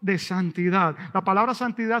camino de santidad, la palabra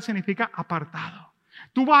santidad significa apartado.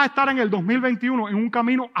 Tú vas a estar en el 2021 en un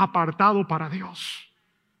camino apartado para Dios.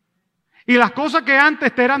 Y las cosas que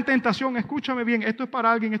antes te eran tentación, escúchame bien, esto es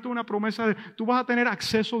para alguien, esto es una promesa, tú vas a tener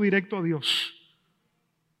acceso directo a Dios.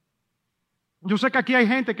 Yo sé que aquí hay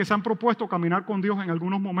gente que se han propuesto caminar con Dios en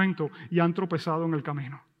algunos momentos y han tropezado en el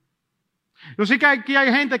camino. Yo sé que aquí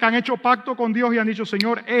hay gente que han hecho pacto con Dios y han dicho,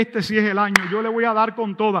 Señor, este sí es el año, yo le voy a dar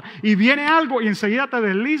con toda. Y viene algo y enseguida te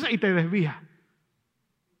desliza y te desvía.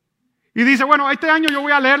 Y dice, bueno, este año yo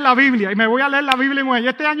voy a leer la Biblia y me voy a leer la Biblia y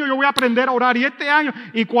este año yo voy a aprender a orar y este año,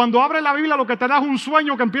 y cuando abres la Biblia lo que te da es un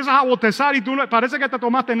sueño que empiezas a bostezar y tú parece que te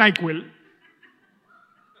tomaste NyQuil.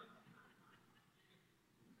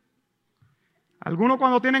 Algunos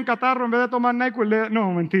cuando tienen catarro en vez de tomar NyQuil,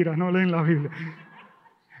 no, mentira, no leen la Biblia.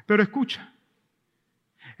 Pero escucha,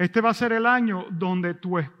 este va a ser el año donde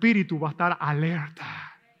tu espíritu va a estar alerta.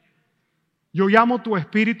 Yo llamo tu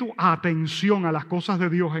espíritu a atención a las cosas de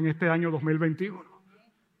Dios en este año 2021.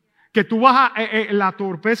 Que tú vas a, la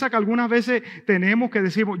torpeza que algunas veces tenemos que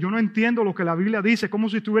decimos, yo no entiendo lo que la Biblia dice, como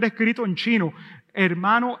si estuviera escrito en chino.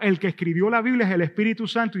 Hermano, el que escribió la Biblia es el Espíritu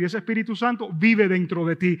Santo y ese Espíritu Santo vive dentro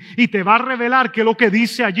de ti y te va a revelar qué es lo que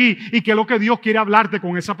dice allí y qué es lo que Dios quiere hablarte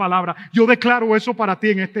con esa palabra. Yo declaro eso para ti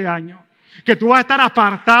en este año. Que tú vas a estar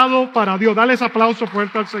apartado para Dios. Dale ese aplauso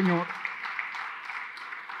fuerte al Señor.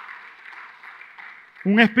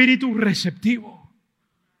 Un espíritu receptivo.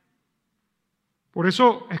 Por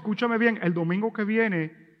eso, escúchame bien, el domingo que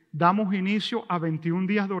viene damos inicio a 21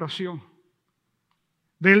 días de oración.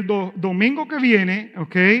 Del domingo que viene,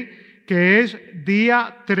 ¿ok?, que es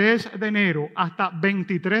día 3 de enero, hasta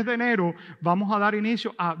 23 de enero, vamos a dar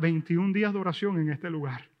inicio a 21 días de oración en este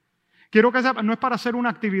lugar. Quiero que sepan, no es para hacer una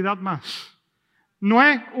actividad más. No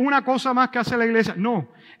es una cosa más que hace la iglesia. No,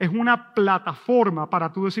 es una plataforma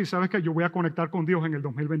para tú decir, ¿sabes qué? Yo voy a conectar con Dios en el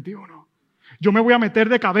 2021. Yo me voy a meter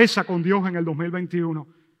de cabeza con Dios en el 2021.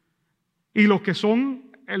 Y los que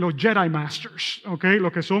son los Jedi Masters, ¿ok?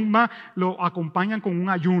 Los que son más, lo acompañan con un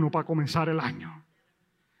ayuno para comenzar el año.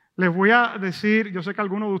 Les voy a decir, yo sé que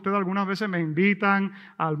algunos de ustedes algunas veces me invitan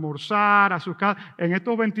a almorzar a sus casas. En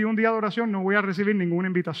estos 21 días de oración no voy a recibir ninguna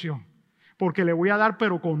invitación, porque le voy a dar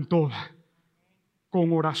pero con toda.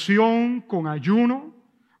 Con oración, con ayuno.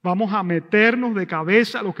 Vamos a meternos de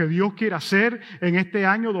cabeza a lo que Dios quiere hacer en este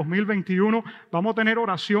año 2021. Vamos a tener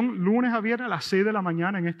oración lunes a viernes a las 6 de la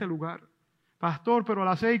mañana en este lugar. Pastor, pero a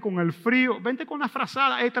las 6 con el frío, vente con la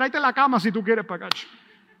frazada, tráete la cama si tú quieres para acá.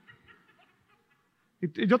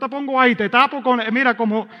 Y yo te pongo ahí, te tapo con, mira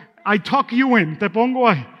como I talk you in, te pongo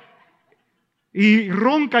ahí. Y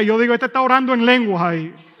ronca y yo digo, este está orando en lenguas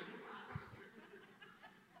ahí.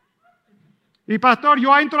 Y pastor,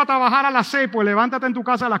 yo entro a trabajar a las 6, pues levántate en tu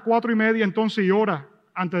casa a las 4:30 entonces y ora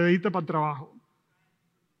antes de irte para el trabajo.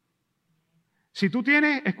 Si tú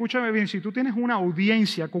tienes, escúchame bien, si tú tienes una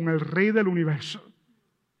audiencia con el Rey del Universo,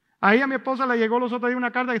 ahí a mi esposa le llegó los otros días una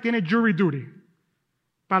carta que tiene jury duty.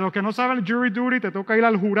 Para los que no saben el jury duty, te toca ir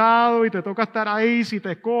al jurado y te toca estar ahí, si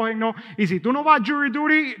te escogen, no. Y si tú no vas a jury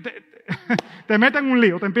duty, te meten en un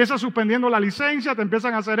lío, te empiezan suspendiendo la licencia, te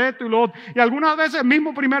empiezan a hacer esto y lo otro. Y algunas veces, el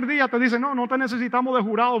mismo primer día, te dicen, no te necesitamos de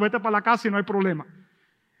jurado, vete para la casa y no hay problema.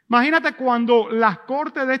 Imagínate cuando las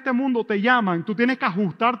cortes de este mundo te llaman, tú tienes que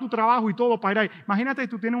ajustar tu trabajo y todo para ir ahí. Imagínate que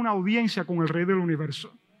tú tienes una audiencia con el Rey del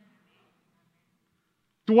Universo.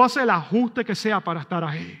 Tú haces el ajuste que sea para estar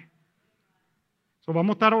ahí.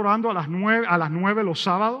 Vamos a estar orando a las 9 los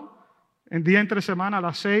sábados, en día entre semana a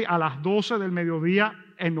las 6, a las 12 del mediodía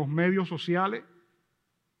en los medios sociales.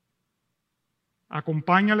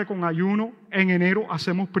 Acompáñale con ayuno. En enero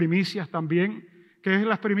hacemos primicias también. ¿Qué es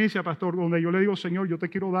las primicias, pastor? Donde yo le digo, Señor, yo te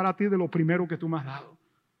quiero dar a ti de lo primero que tú me has dado.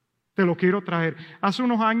 Te lo quiero traer. Hace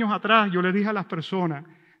unos años atrás yo le dije a las personas,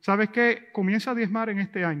 ¿sabes qué? Comienza a diezmar en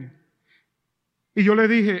este año. Y yo le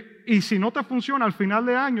dije, y si no te funciona al final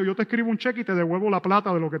de año, yo te escribo un cheque y te devuelvo la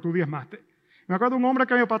plata de lo que tú diezmaste. Me acuerdo de un hombre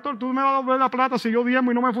que me dijo, pastor, tú me vas a devolver la plata si yo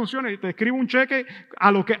diezmo y no me funciona, y te escribo un cheque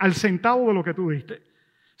al centavo de lo que tú diste.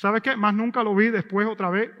 ¿Sabes qué? Más nunca lo vi después otra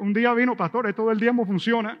vez. Un día vino, pastor, esto del diezmo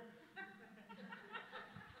funciona.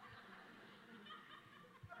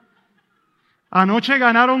 Anoche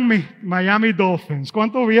ganaron mis Miami Dolphins.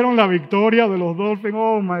 ¿Cuántos vieron la victoria de los Dolphins?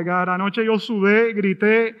 Oh my God, anoche yo sudé,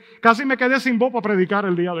 grité, casi me quedé sin voz para predicar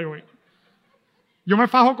el día de hoy. Yo me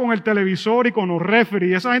fajo con el televisor y con los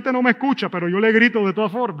referees. Esa gente no me escucha, pero yo le grito de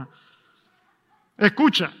todas formas.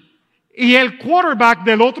 Escucha. Y el quarterback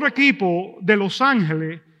del otro equipo de Los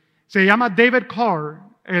Ángeles se llama David Carr,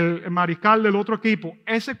 el mariscal del otro equipo.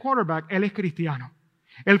 Ese quarterback, él es cristiano.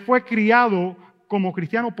 Él fue criado como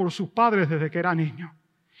cristiano por sus padres desde que era niño.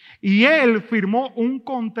 Y él firmó un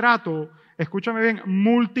contrato, escúchame bien,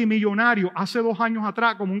 multimillonario hace 2 años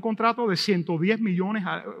atrás, como un contrato de 110 millones,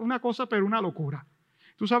 una cosa pero una locura.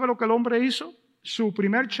 ¿Tú sabes lo que el hombre hizo? Su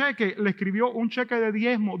primer cheque, le escribió un cheque de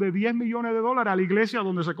diezmo de $10 millones a la iglesia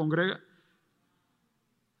donde se congrega.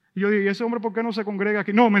 Y yo dije, ¿y ese hombre por qué no se congrega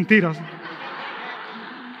aquí? No, mentiras.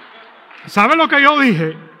 ¿Sabes lo que yo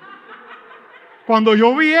dije? Cuando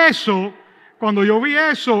yo vi eso,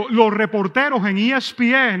 los reporteros en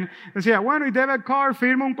ESPN decían, bueno, y David Carr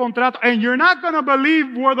firma un contrato, and you're not going to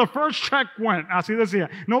believe where the first check went. Así decía.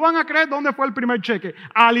 No van a creer dónde fue el primer cheque.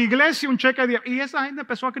 A la iglesia un cheque de diezmo. Y esa gente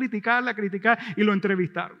empezó a criticar y lo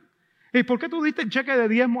entrevistaron. ¿Y por qué tú diste el cheque de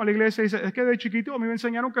diezmo a la iglesia? Y dice, es que de chiquito a mí me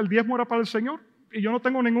enseñaron que el diezmo era para el Señor. Y yo no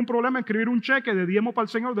tengo ningún problema en escribir un cheque de diezmo para el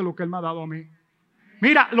Señor de lo que Él me ha dado a mí.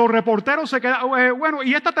 Mira, los reporteros se quedaron, bueno,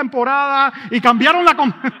 y esta temporada, y cambiaron la...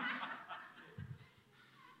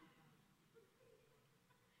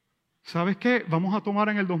 ¿Sabes qué? Vamos a tomar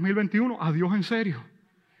en el 2021 a Dios en serio.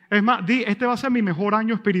 Es más, este va a ser mi mejor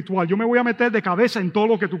año espiritual. Yo me voy a meter de cabeza en todo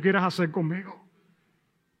lo que tú quieras hacer conmigo.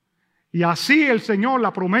 Y así el Señor,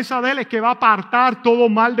 la promesa de Él es que va a apartar todo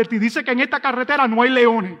mal de ti. Dice que en esta carretera no hay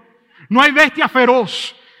leones, no hay bestia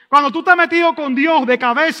feroz. Cuando tú te has metido con Dios de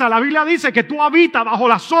cabeza, la Biblia dice que tú habitas bajo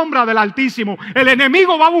la sombra del Altísimo. El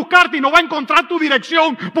enemigo va a buscarte y no va a encontrar tu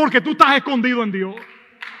dirección porque tú estás escondido en Dios.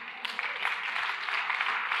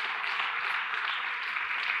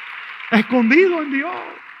 Escondido en Dios.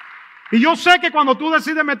 Y yo sé que cuando tú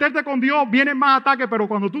decides meterte con Dios, vienen más ataques, pero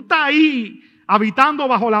cuando tú estás ahí, habitando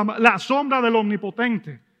bajo la sombra del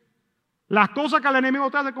Omnipotente, las cosas que el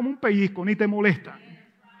enemigo te hace como un pellizco, ni te molesta.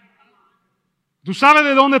 Tú sabes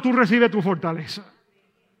de dónde tú recibes tu fortaleza.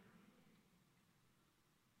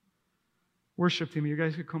 Worship team, you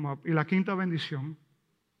guys can come up. Y la quinta bendición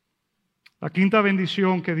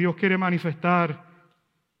que Dios quiere manifestar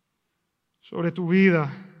sobre tu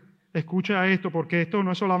vida. Escucha esto, porque esto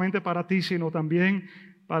no es solamente para ti, sino también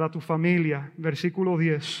para tu familia. Versículo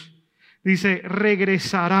 10. Dice,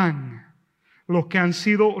 regresarán los que han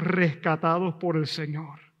sido rescatados por el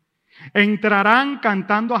Señor. Entrarán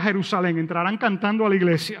cantando a Jerusalén, entrarán cantando a la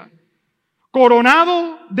iglesia.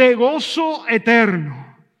 Coronado de gozo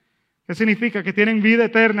eterno. ¿Qué significa? Que tienen vida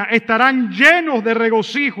eterna. Estarán llenos de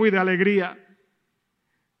regocijo y de alegría.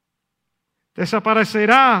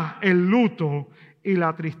 Desaparecerá el luto y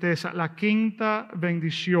la tristeza. La quinta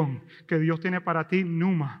bendición que Dios tiene para ti,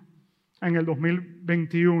 Numa, en el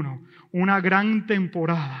 2021. Una gran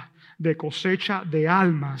temporada de cosecha de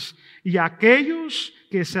almas. Y aquellos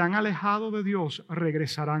que se han alejado de Dios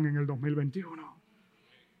regresarán en el 2021.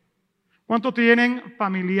 ¿Cuántos tienen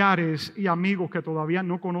familiares y amigos que todavía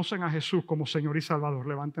no conocen a Jesús como Señor y Salvador?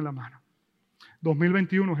 Levanten la mano.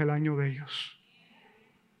 2021 es el año de ellos.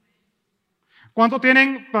 ¿Cuántos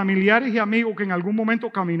tienen familiares y amigos que en algún momento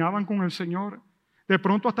caminaban con el Señor? De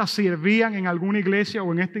pronto hasta servían en alguna iglesia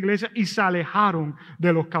o en esta iglesia y se alejaron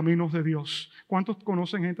de los caminos de Dios. ¿Cuántos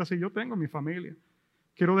conocen gente así? Yo tengo en mi familia.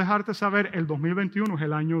 Quiero dejarte saber, el 2021 es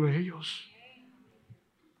el año de ellos.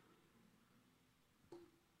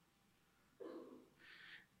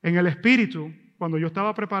 En el Espíritu, cuando yo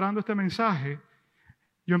estaba preparando este mensaje,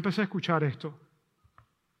 yo empecé a escuchar esto.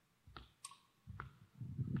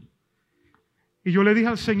 Y yo le dije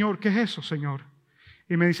al Señor, ¿qué es eso, Señor?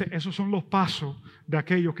 Y me dice, esos son los pasos de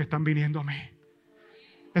aquellos que están viniendo a mí.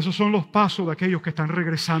 Esos son los pasos de aquellos que están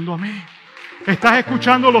regresando a mí. Estás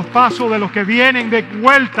escuchando los pasos de los que vienen de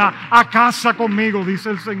vuelta a casa conmigo, dice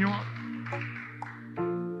el Señor.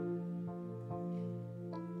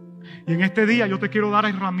 Y en este día yo te quiero dar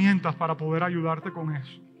herramientas para poder ayudarte con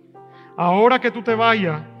eso. Ahora que tú te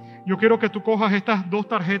vayas, yo quiero que tú cojas estas 2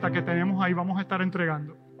 tarjetas que tenemos ahí, vamos a estar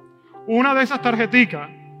entregando. Una de esas tarjeticas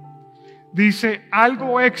dice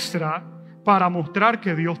algo extra para mostrar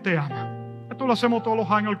que Dios te ama. Esto lo hacemos todos los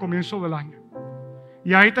años al comienzo del año.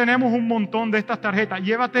 Y ahí tenemos un montón de estas tarjetas.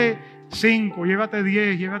 Llévate 5, llévate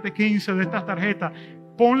 10, llévate 15 de estas tarjetas.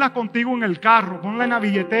 Ponlas contigo en el carro, ponla en la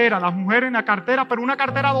billetera, las mujeres en la cartera, pero una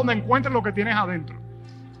cartera donde encuentres lo que tienes adentro.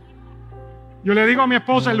 Yo le digo a mi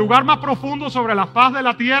esposa, el lugar más profundo sobre la faz de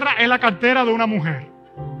la tierra es la cartera de una mujer.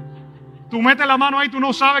 Tú metes la mano ahí, tú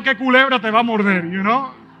no sabes qué culebra te va a morder, you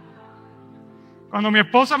know? Cuando mi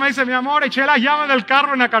esposa me dice, mi amor, eché las llaves del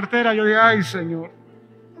carro en la cartera, yo digo, ay, Señor,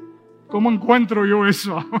 ¿cómo encuentro yo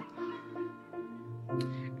eso?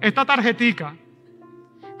 Esta tarjetica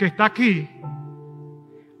que está aquí,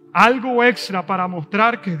 algo extra para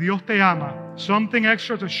mostrar que Dios te ama. Something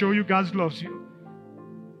extra to show you God loves you.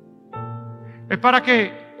 Es para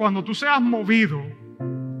que cuando tú seas movido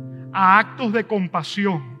a actos de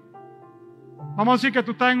compasión, vamos a decir que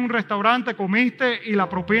tú estás en un restaurante, comiste y la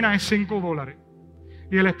propina es $5.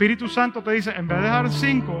 Y el Espíritu Santo te dice, en vez de dejar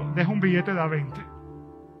 5, deja un billete de a 20.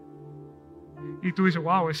 Y tú dices,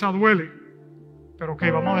 wow, esa duele. Pero ok,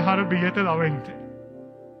 vamos a dejar el billete de a 20.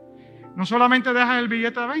 No solamente dejas el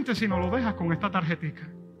billete de 20, sino lo dejas con esta tarjetita.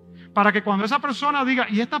 Para que cuando esa persona diga,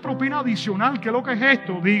 ¿y esta propina adicional? ¿Qué es lo que es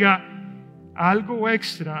esto? Diga, algo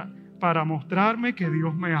extra para mostrarme que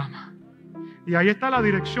Dios me ama. Y ahí está la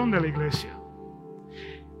dirección de la iglesia.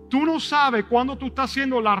 Tú no sabes cuándo tú estás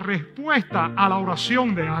haciendo la respuesta a la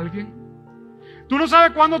oración de alguien. Tú no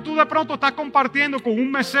sabes cuándo tú de pronto estás compartiendo con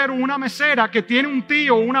un mesero o una mesera que tiene un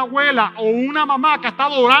tío, una abuela o una mamá que ha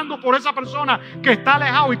estado orando por esa persona que está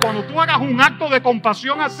alejado. Y cuando tú hagas un acto de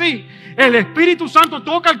compasión así, el Espíritu Santo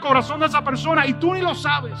toca el corazón de esa persona y tú ni lo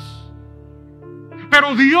sabes.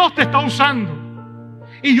 Pero Dios te está usando.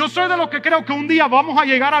 Y yo soy de los que creo que un día vamos a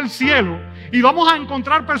llegar al cielo y vamos a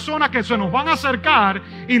encontrar personas que se nos van a acercar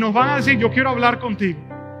y nos van a decir, yo quiero hablar contigo.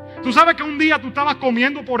 Tú sabes que un día tú estabas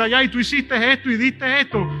comiendo por allá y tú hiciste esto y diste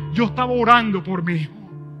esto. Yo estaba orando por mi hijo.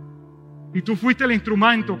 Y tú fuiste el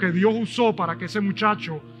instrumento que Dios usó para que ese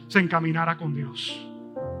muchacho se encaminara con Dios.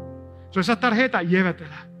 Entonces esa tarjeta,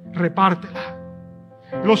 llévatela, repártela.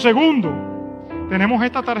 Lo segundo, tenemos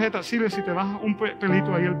esta tarjeta. Silvia, si te bajas un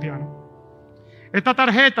pelito ahí el piano. Esta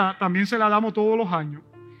tarjeta también se la damos todos los años.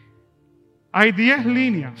 Hay 10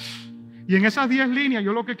 líneas. Y en esas 10 líneas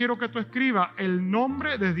yo lo que quiero que tú escribas el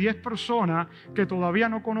nombre de 10 personas que todavía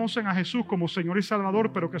no conocen a Jesús como Señor y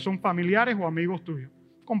Salvador, pero que son familiares o amigos tuyos.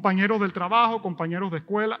 Compañeros del trabajo, compañeros de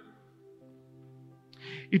escuela.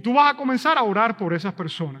 Y tú vas a comenzar a orar por esas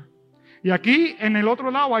personas. Y aquí en el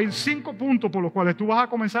otro lado hay 5 puntos por los cuales tú vas a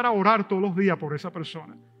comenzar a orar todos los días por esa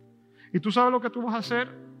persona. Y tú sabes lo que tú vas a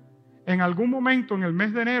hacer. En algún momento en el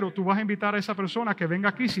mes de enero tú vas a invitar a esa persona que venga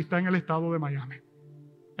aquí si está en el estado de Miami.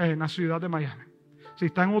 En la ciudad de Miami. Si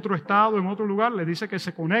está en otro estado, en otro lugar, le dice que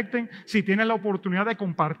se conecten. Si tienes la oportunidad de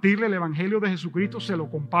compartirle el Evangelio de Jesucristo, se lo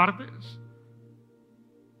compartes.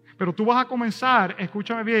 Pero tú vas a comenzar,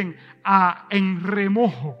 escúchame bien, en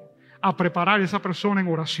remojo, a preparar a esa persona en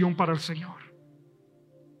oración para el Señor.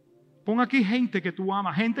 Pon aquí gente que tú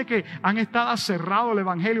amas, gente que han estado cerrado el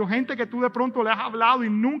evangelio, gente que tú de pronto le has hablado y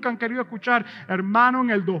nunca han querido escuchar. Hermano, en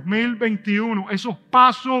el 2021 esos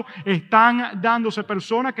pasos están dándose,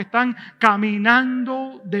 personas que están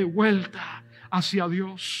caminando de vuelta hacia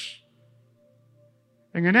Dios.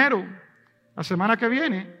 En enero, la semana que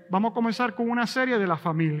viene, vamos a comenzar con una serie de la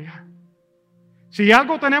familia. Si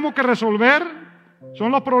algo tenemos que resolver,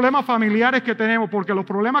 son los problemas familiares que tenemos, porque los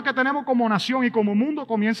problemas que tenemos como nación y como mundo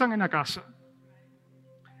comienzan en la casa.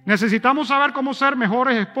 Necesitamos saber cómo ser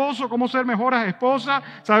mejores esposos, cómo ser mejores esposas.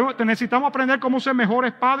 Necesitamos aprender cómo ser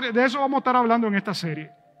mejores padres. De eso vamos a estar hablando en esta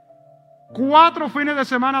serie. 4 fines de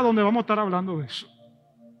semana donde vamos a estar hablando de eso.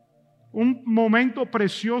 Un momento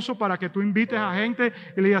precioso para que tú invites a gente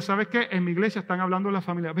y le digas, ¿sabes qué? En mi iglesia están hablando de la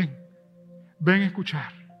familia. Ven a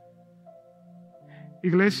escuchar.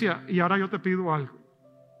 Iglesia, y ahora yo te pido algo.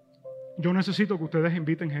 Yo necesito que ustedes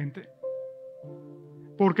inviten gente.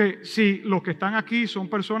 Porque si los que están aquí son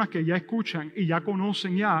personas que ya escuchan y ya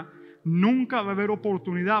conocen ya, nunca va a haber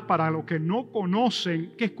oportunidad para los que no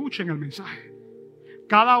conocen que escuchen el mensaje.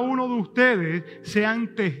 Cada uno de ustedes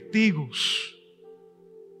sean testigos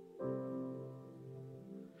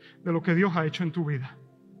de lo que Dios ha hecho en tu vida.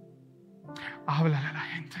 Háblale a la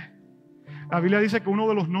gente. La Biblia dice que uno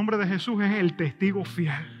de los nombres de Jesús es el testigo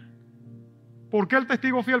fiel. ¿Por qué el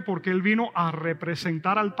testigo fiel? Porque Él vino a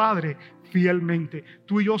representar al Padre fielmente.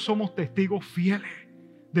 Tú y yo somos testigos fieles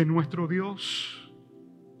de nuestro Dios.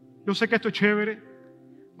 Yo sé que esto es chévere.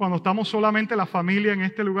 Cuando estamos solamente la familia en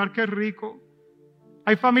este lugar, qué rico.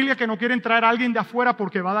 Hay familias que no quieren traer a alguien de afuera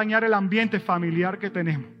porque va a dañar el ambiente familiar que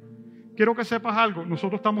tenemos. Quiero que sepas algo.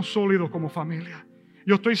 Nosotros estamos sólidos como familia.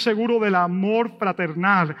 Yo estoy seguro del amor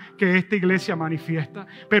fraternal que esta iglesia manifiesta.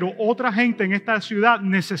 Pero otra gente en esta ciudad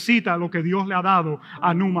necesita lo que Dios le ha dado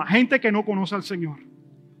a Numa. Gente que no conoce al Señor.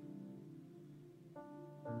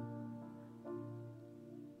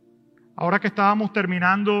 Ahora que estábamos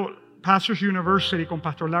terminando Pastors University con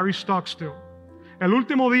Pastor Larry Stockstill, el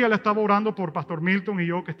último día le estaba orando por Pastor Milton y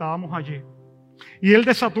yo que estábamos allí. Y él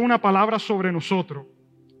desató una palabra sobre nosotros.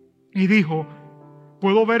 Y dijo,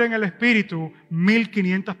 puedo ver en el Espíritu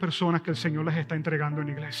 1,500 personas que el Señor les está entregando en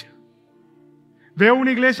la iglesia. Veo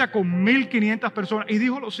una iglesia con 1,500 personas. Y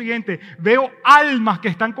dijo lo siguiente, veo almas que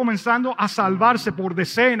están comenzando a salvarse por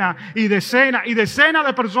decenas y decenas y decenas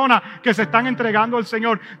de personas que se están entregando al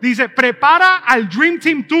Señor. Dice, prepara al Dream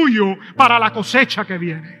Team tuyo para la cosecha que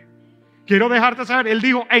viene. Quiero dejarte saber, él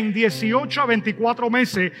dijo, en 18 a 24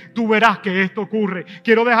 meses tú verás que esto ocurre.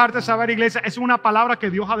 Quiero dejarte saber, iglesia, es una palabra que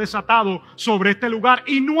Dios ha desatado sobre este lugar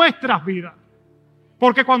y nuestras vidas.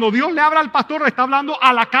 Porque cuando Dios le habla al pastor, le está hablando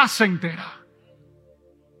a la casa entera.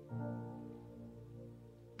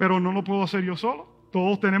 Pero no lo puedo hacer yo solo.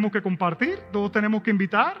 Todos tenemos que compartir, todos tenemos que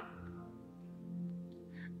invitar.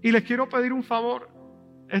 Y les quiero pedir un favor,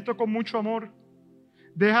 esto con mucho amor.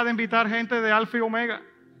 Deja de invitar gente de Alfa y Omega.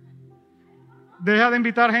 Deja de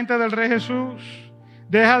invitar gente del Rey Jesús.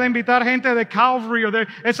 Deja de invitar gente de Calvary.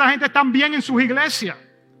 Esa gente está bien en sus iglesias.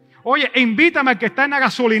 Oye, invítame al que está en la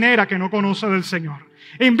gasolinera que no conoce del Señor.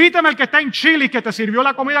 Invítame al que está en Chile que te sirvió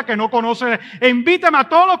la comida que no conoce. Invítame a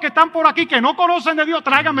todos los que están por aquí que no conocen de Dios.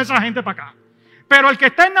 Tráiganme esa gente para acá. Pero el que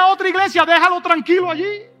está en la otra iglesia, déjalo tranquilo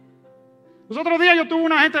allí. Los otros días yo tuve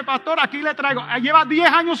una gente, pastor, aquí le traigo. Lleva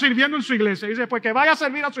 10 años sirviendo en su iglesia. Y dice, pues que vaya a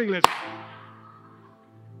servir a su iglesia.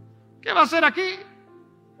 ¿Qué va a hacer aquí?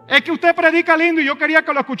 Es que usted predica lindo y yo quería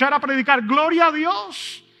que lo escuchara predicar. Gloria a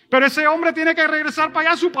Dios. Pero ese hombre tiene que regresar para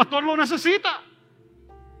allá. Su pastor lo necesita.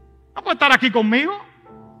 No puede estar aquí conmigo.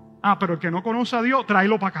 Pero el que no conoce a Dios,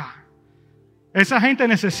 tráelo para acá. Esa gente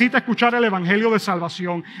necesita escuchar el evangelio de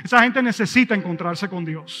salvación. Esa gente necesita encontrarse con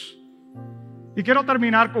Dios. Y quiero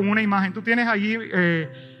terminar con una imagen. Tú tienes allí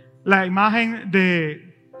la imagen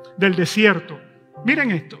del desierto. Miren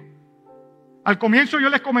esto. Al comienzo yo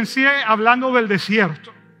les comencé hablando del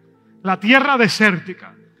desierto, la tierra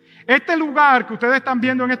desértica. Este lugar que ustedes están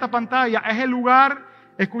viendo en esta pantalla es el lugar,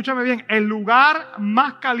 escúchame bien, el lugar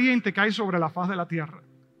más caliente que hay sobre la faz de la tierra.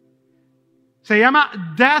 Se llama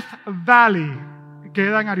Death Valley,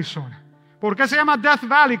 queda en Arizona. ¿Por qué se llama Death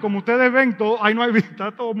Valley? Como ustedes ven, ahí no hay vida,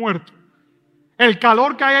 está todo muerto. El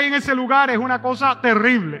calor que hay ahí en ese lugar es una cosa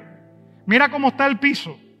terrible. Mira cómo está el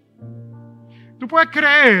piso. Tú puedes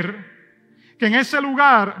creer que en ese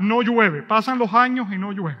lugar no llueve. Pasan los años y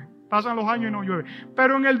no llueve. Pasan los años y no llueve.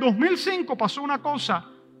 Pero en el 2005 pasó una cosa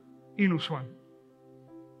inusual.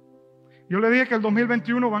 Yo le dije que el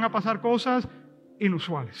 2021 van a pasar cosas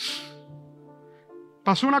inusuales.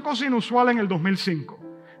 Pasó una cosa inusual en el 2005.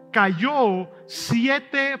 Cayó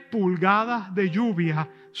 7 pulgadas de lluvia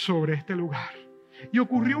sobre este lugar. Y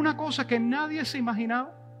ocurrió una cosa que nadie se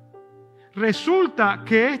imaginaba. Resulta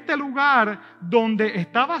que este lugar donde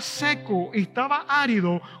estaba seco y estaba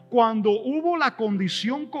árido, cuando hubo la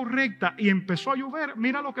condición correcta y empezó a llover,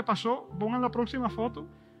 mira lo que pasó. Pongan la próxima foto.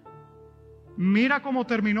 Mira cómo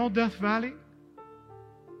terminó Death Valley.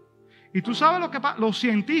 Y tú sabes lo que los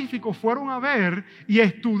científicos fueron a ver y a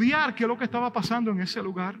estudiar qué es lo que estaba pasando en ese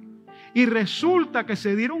lugar. Y resulta que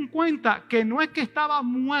se dieron cuenta que no es que estaba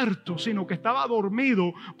muerto, sino que estaba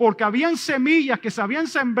dormido, porque habían semillas que se habían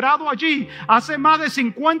sembrado allí hace más de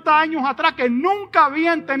 50 años atrás que nunca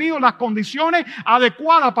habían tenido las condiciones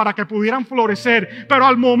adecuadas para que pudieran florecer. Pero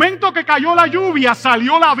al momento que cayó la lluvia,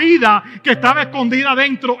 salió la vida que estaba escondida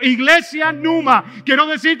dentro. Iglesia Numa, quiero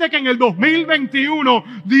decirte que en el 2021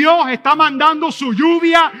 Dios está mandando su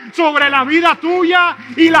lluvia sobre la vida tuya,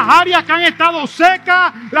 y las áreas que han estado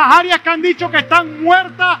secas, las áreas que han dicho que están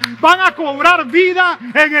muertas, van a cobrar vida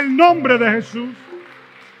en el nombre de Jesús.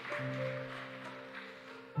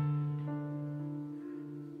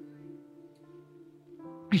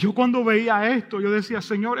 Y yo cuando veía esto, yo decía,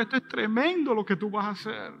 Señor, esto es tremendo lo que tú vas a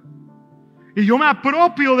hacer. Y yo me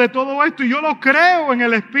apropio de todo esto y yo lo creo en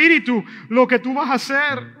el Espíritu, lo que tú vas a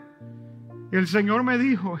hacer. Y el Señor me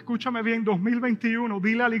dijo, escúchame bien, 2021,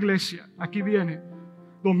 dile a la iglesia, aquí viene.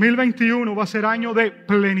 2021 va a ser año de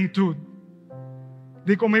plenitud.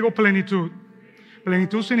 Di conmigo plenitud.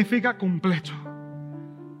 Plenitud significa completo.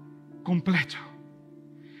 Completo.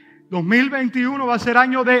 2021 va a ser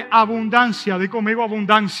año de abundancia. Di conmigo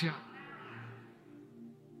abundancia.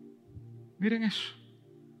 Miren eso.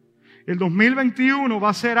 El 2021 va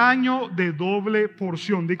a ser año de doble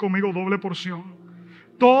porción. Di conmigo doble porción.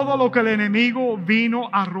 Todo lo que el enemigo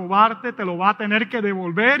vino a robarte te lo va a tener que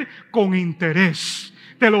devolver con interés.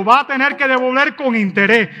 Te lo va a tener que devolver con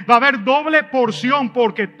interés. Va a haber doble porción,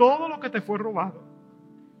 porque todo lo que te fue robado,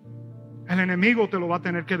 el enemigo te lo va a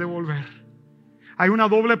tener que devolver. Hay una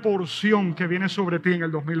doble porción que viene sobre ti en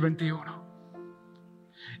el 2021.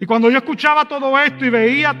 Y cuando yo escuchaba todo esto y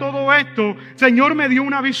veía todo esto, el Señor me dio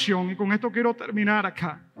una visión. Y con esto quiero terminar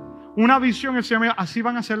acá. Una visión, el Señor me dijo, así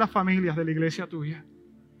van a ser las familias de la iglesia tuya.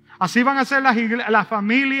 Así van a ser la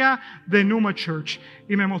familia de Numa Church.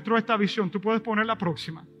 Y me mostró esta visión. Tú puedes poner la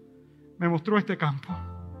próxima. Me mostró este campo.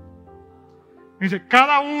 Me dice,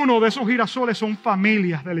 cada uno de esos girasoles son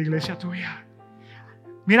familias de la iglesia tuya.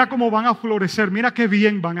 Mira cómo van a florecer. Mira qué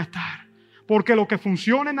bien van a estar. Porque lo que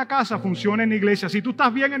funciona en la casa, funciona en la iglesia. Si tú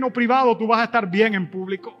estás bien en lo privado, tú vas a estar bien en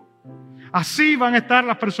público. Así van a estar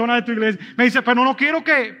las personas de tu iglesia. Me dice, pero no quiero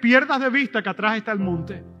que pierdas de vista que atrás está el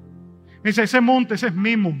monte. Me dice, ese monte, ese es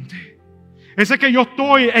mi monte. Ese que yo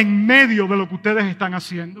estoy en medio de lo que ustedes están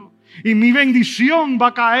haciendo. Y mi bendición va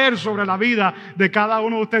a caer sobre la vida de cada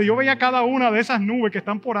uno de ustedes. Yo veía cada una de esas nubes que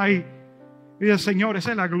están por ahí. Y dice, Señor,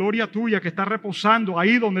 esa es la gloria tuya que está reposando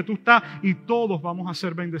ahí donde tú estás. Y todos vamos a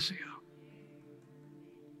ser bendecidos.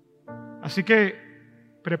 Así que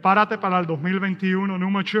prepárate para el 2021,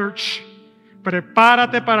 Numa Church.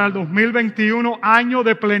 Prepárate para el 2021, año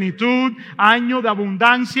de plenitud, año de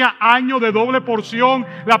abundancia, año de doble porción.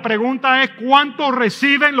 La pregunta es, ¿cuántos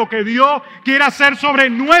reciben lo que Dios quiere hacer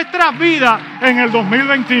sobre nuestras vidas en el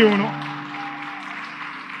 2021?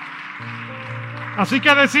 Así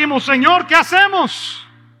que decimos, Señor, ¿qué hacemos?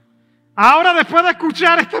 Ahora, después de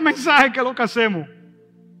escuchar este mensaje, ¿qué es lo que hacemos?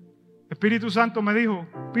 El Espíritu Santo me dijo,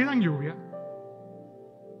 pidan lluvia.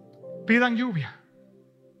 Pidan lluvia.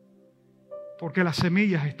 Porque las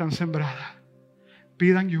semillas están sembradas.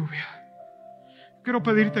 Pidan lluvia. Quiero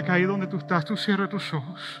pedirte que ahí donde tú estás, tú cierres tus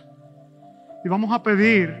ojos. Y vamos a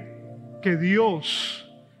pedir que Dios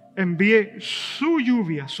envíe su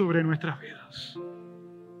lluvia sobre nuestras vidas.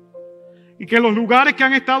 Y que los lugares que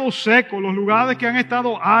han estado secos, los lugares que han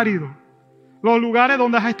estado áridos, los lugares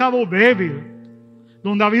donde has estado débil,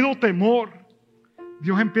 donde ha habido temor,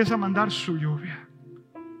 Dios empieza a mandar su lluvia.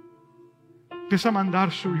 Empieza a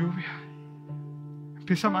mandar su lluvia.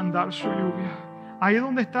 Empieza a mandar su lluvia. Ahí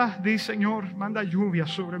donde estás, di, Señor, manda lluvia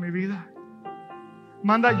sobre mi vida.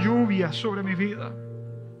 Manda lluvia sobre mi vida.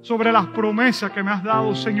 Sobre las promesas que me has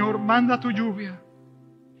dado, Señor, manda tu lluvia.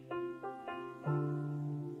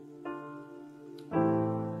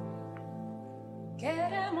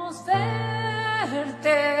 Queremos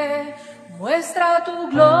verte, muestra tu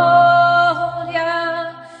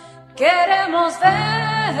gloria. Queremos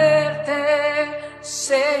verte,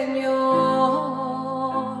 Señor.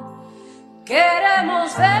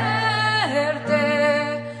 Queremos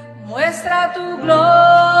verte, muestra tu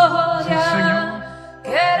gloria. Sí,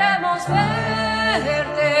 queremos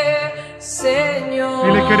verte, Señor.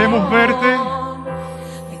 Dile, queremos verte.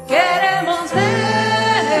 Queremos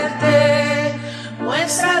verte,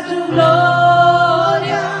 muestra tu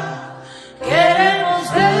gloria.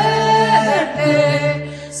 Queremos verte,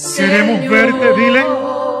 Queremos verte, dile.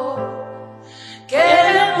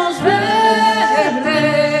 Queremos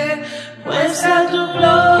verte, muestra tu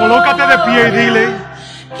gloria. Colócate de pie y dile.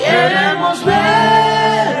 Queremos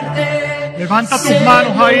verte. Levanta tus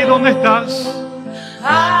manos ahí donde estás.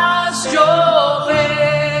 Haz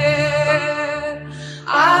llover,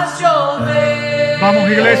 haz llover. Vamos,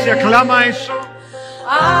 iglesia, clama eso.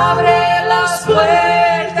 Abre las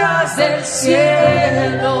puertas del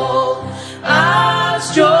cielo,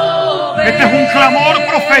 haz llover. Este es un clamor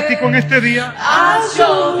profético en este día. Haz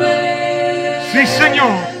llover. Sí,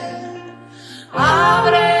 Señor.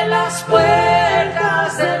 Abre las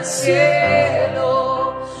puertas del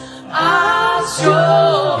cielo, haz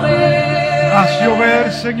llover. Haz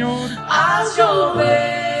llover, Señor. Haz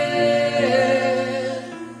llover.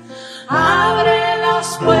 Abre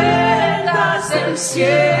las puertas del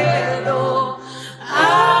cielo,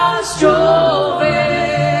 haz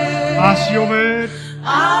llover. Haz llover.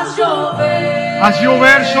 Haz llover. Haz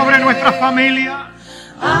llover sobre nuestra familia.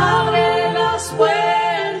 Abre las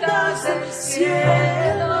puertas del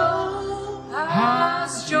cielo,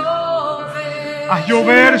 haz llover. Haz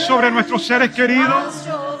llover sobre nuestros seres queridos, Haz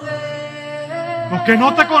llover. los que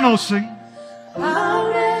no te conocen.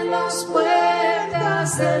 Abre las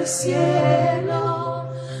puertas del cielo,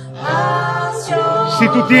 haz llover. Si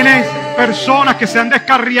tú tienes personas que se han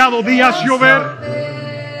descarriado, di haz llover.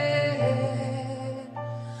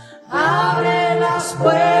 Abre las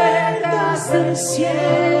puertas del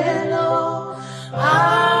cielo,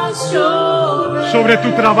 haz llover. Sobre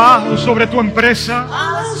tu trabajo, sobre tu empresa,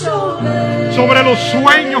 Haz llover. sobre los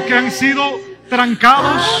sueños que han sido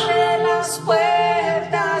trancados. Abre las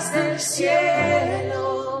puertas del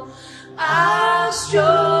cielo, haz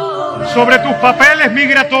llover. Sobre tus papeles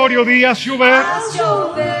migratorios, di haz llover. Haz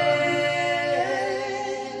llover.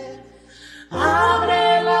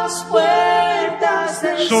 Abre las puertas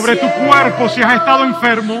del Sobre tu cielo, cuerpo, si has estado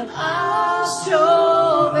enfermo, haz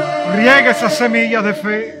llover. riega esas semillas de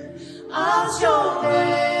fe. Haz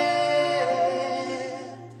llover.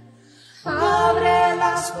 Abre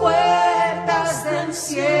las puertas del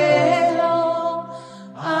cielo,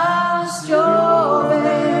 haz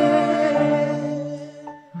llover.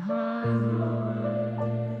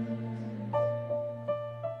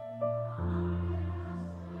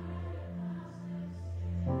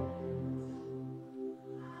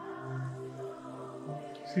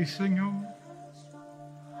 Sí, Señor.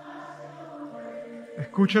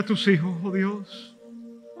 Escucha a tus hijos, oh Dios.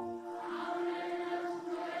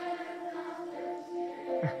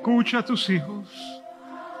 Escucha a tus hijos.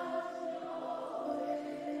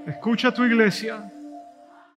 Escucha a tu iglesia.